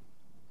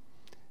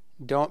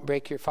 Don't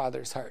break your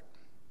Father's heart.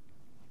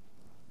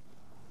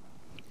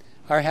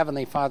 Our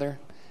Heavenly Father,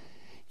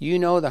 you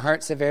know the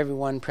hearts of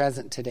everyone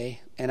present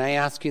today, and I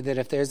ask you that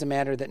if there's a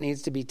matter that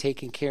needs to be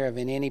taken care of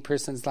in any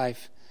person's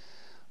life,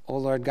 O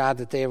Lord God,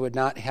 that they would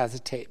not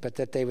hesitate, but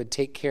that they would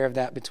take care of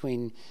that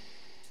between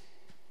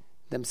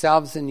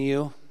themselves and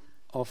you.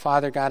 Oh,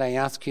 Father God, I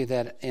ask you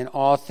that in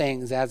all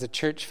things, as a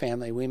church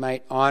family, we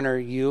might honor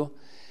you.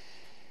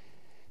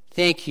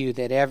 Thank you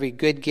that every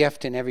good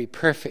gift and every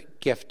perfect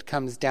gift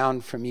comes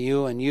down from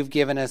you, and you've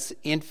given us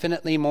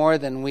infinitely more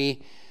than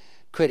we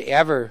could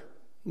ever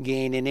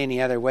gain in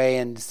any other way,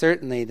 and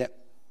certainly that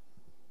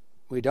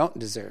we don't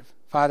deserve.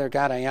 Father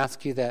God, I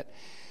ask you that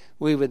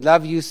we would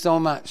love you so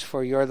much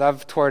for your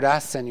love toward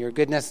us and your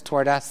goodness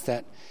toward us,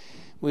 that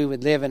we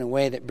would live in a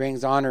way that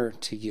brings honor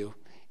to you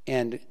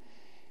and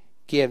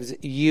gives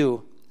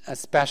you a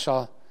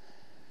special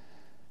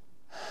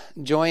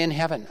joy in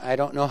heaven. I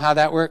don't know how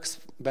that works,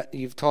 but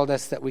you've told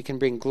us that we can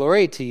bring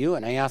glory to you,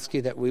 and I ask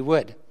you that we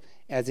would,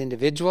 as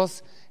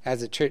individuals,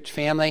 as a church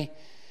family,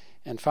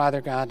 and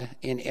Father God,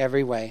 in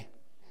every way.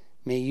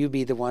 May you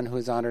be the one who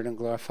is honored and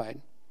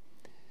glorified.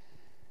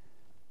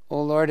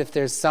 Oh Lord, if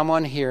there's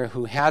someone here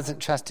who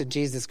hasn't trusted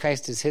Jesus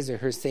Christ as his or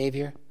her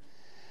Savior,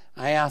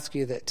 I ask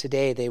you that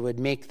today they would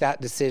make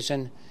that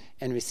decision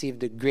and receive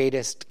the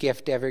greatest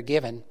gift ever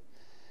given,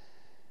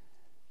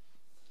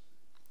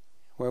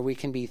 where we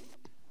can be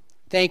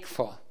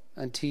thankful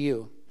unto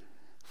you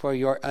for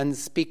your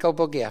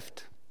unspeakable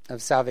gift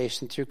of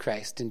salvation through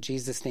Christ. In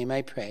Jesus' name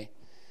I pray.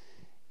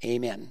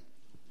 Amen.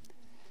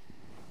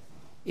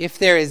 If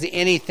there is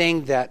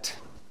anything that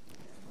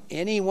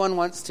anyone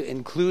wants to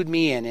include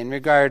me in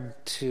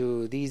regard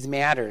to these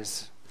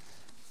matters,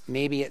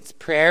 maybe it's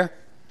prayer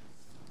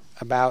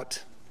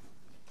about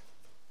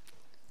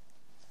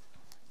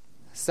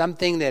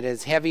something that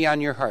is heavy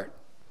on your heart,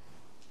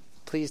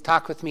 please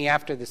talk with me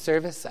after the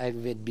service. I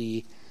would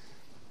be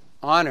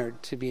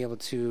honored to be able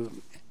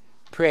to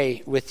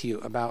pray with you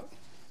about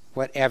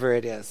whatever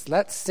it is.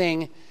 Let's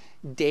sing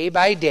Day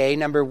by Day,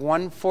 number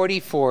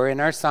 144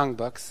 in our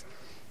songbooks,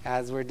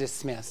 as we're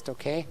dismissed,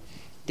 okay?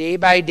 Day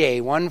by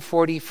Day,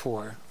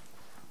 144.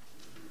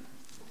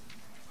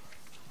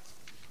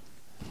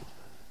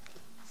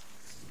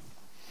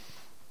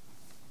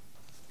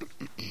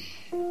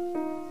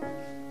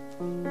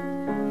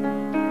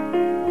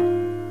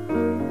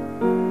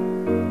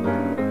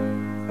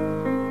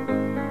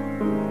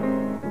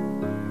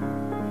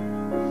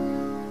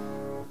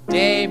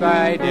 Day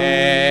by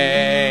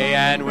day,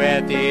 and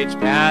with each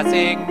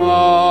passing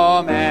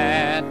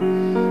moment,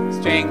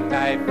 strength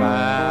I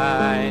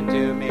find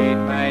to meet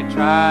my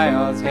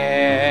trials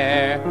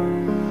here.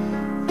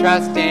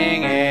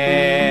 Trusting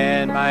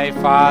in my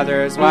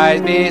Father's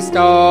wise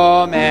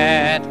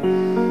bestowment,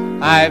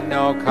 I've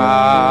no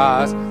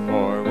cause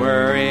for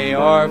worry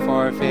or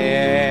for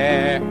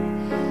fear.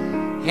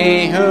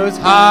 He whose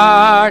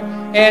heart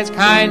is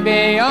kind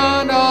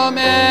beyond all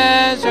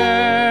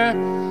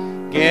measure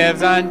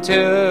gives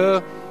unto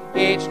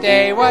each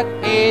day what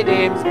he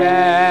deems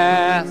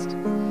best.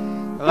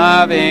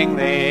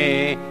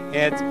 Lovingly,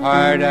 it's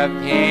part of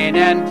pain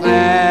and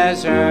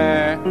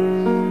pleasure,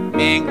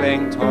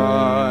 mingling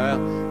toil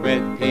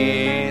with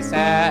peace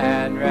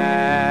and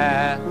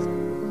rest.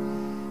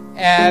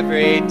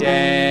 Every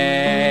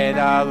day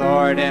the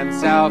Lord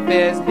himself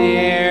is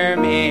near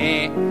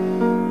me,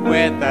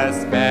 with a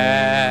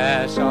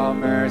special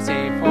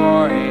mercy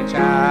for each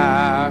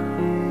hour.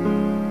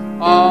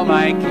 All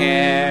my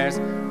cares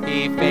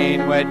he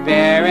fain would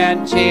bear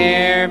and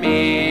cheer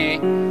me,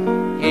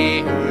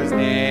 he whose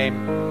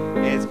name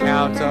is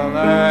Counselor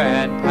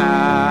and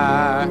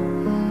Power.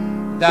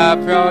 The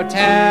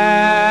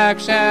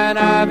protection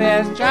of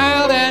his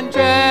child and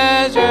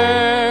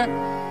treasure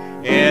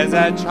is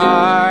a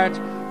charge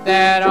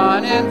that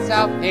on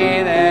himself he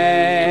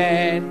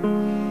laid.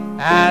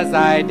 As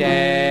thy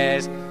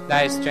days,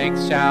 thy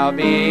strength shall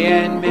be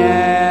in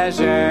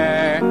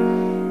measure.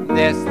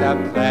 This the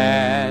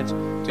pledge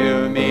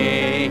to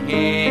me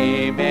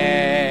he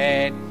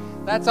made.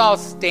 Let's all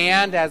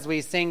stand as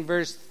we sing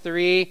verse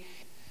 3.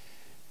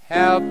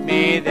 Help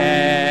me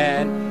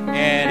then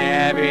in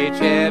every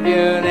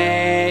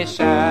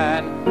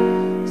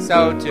tribulation,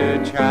 so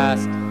to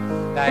trust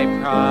thy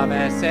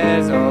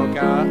promises, O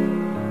God,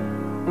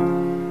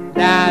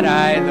 that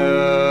I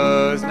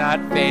lose not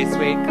faith's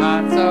sweet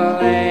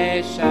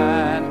consolation,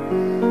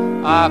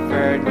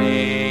 offered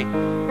me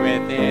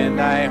within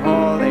thy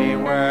holy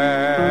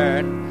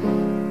word.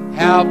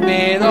 Help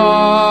me,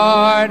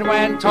 Lord,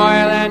 when toil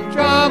and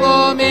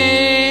trouble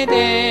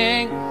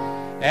meeting,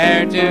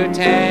 ere to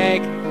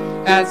take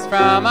as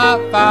from a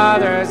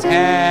father's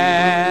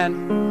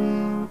hand,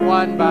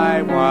 one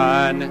by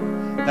one,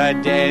 the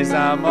days,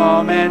 the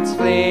moments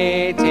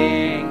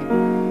fleeting,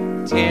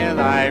 till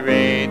I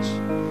reach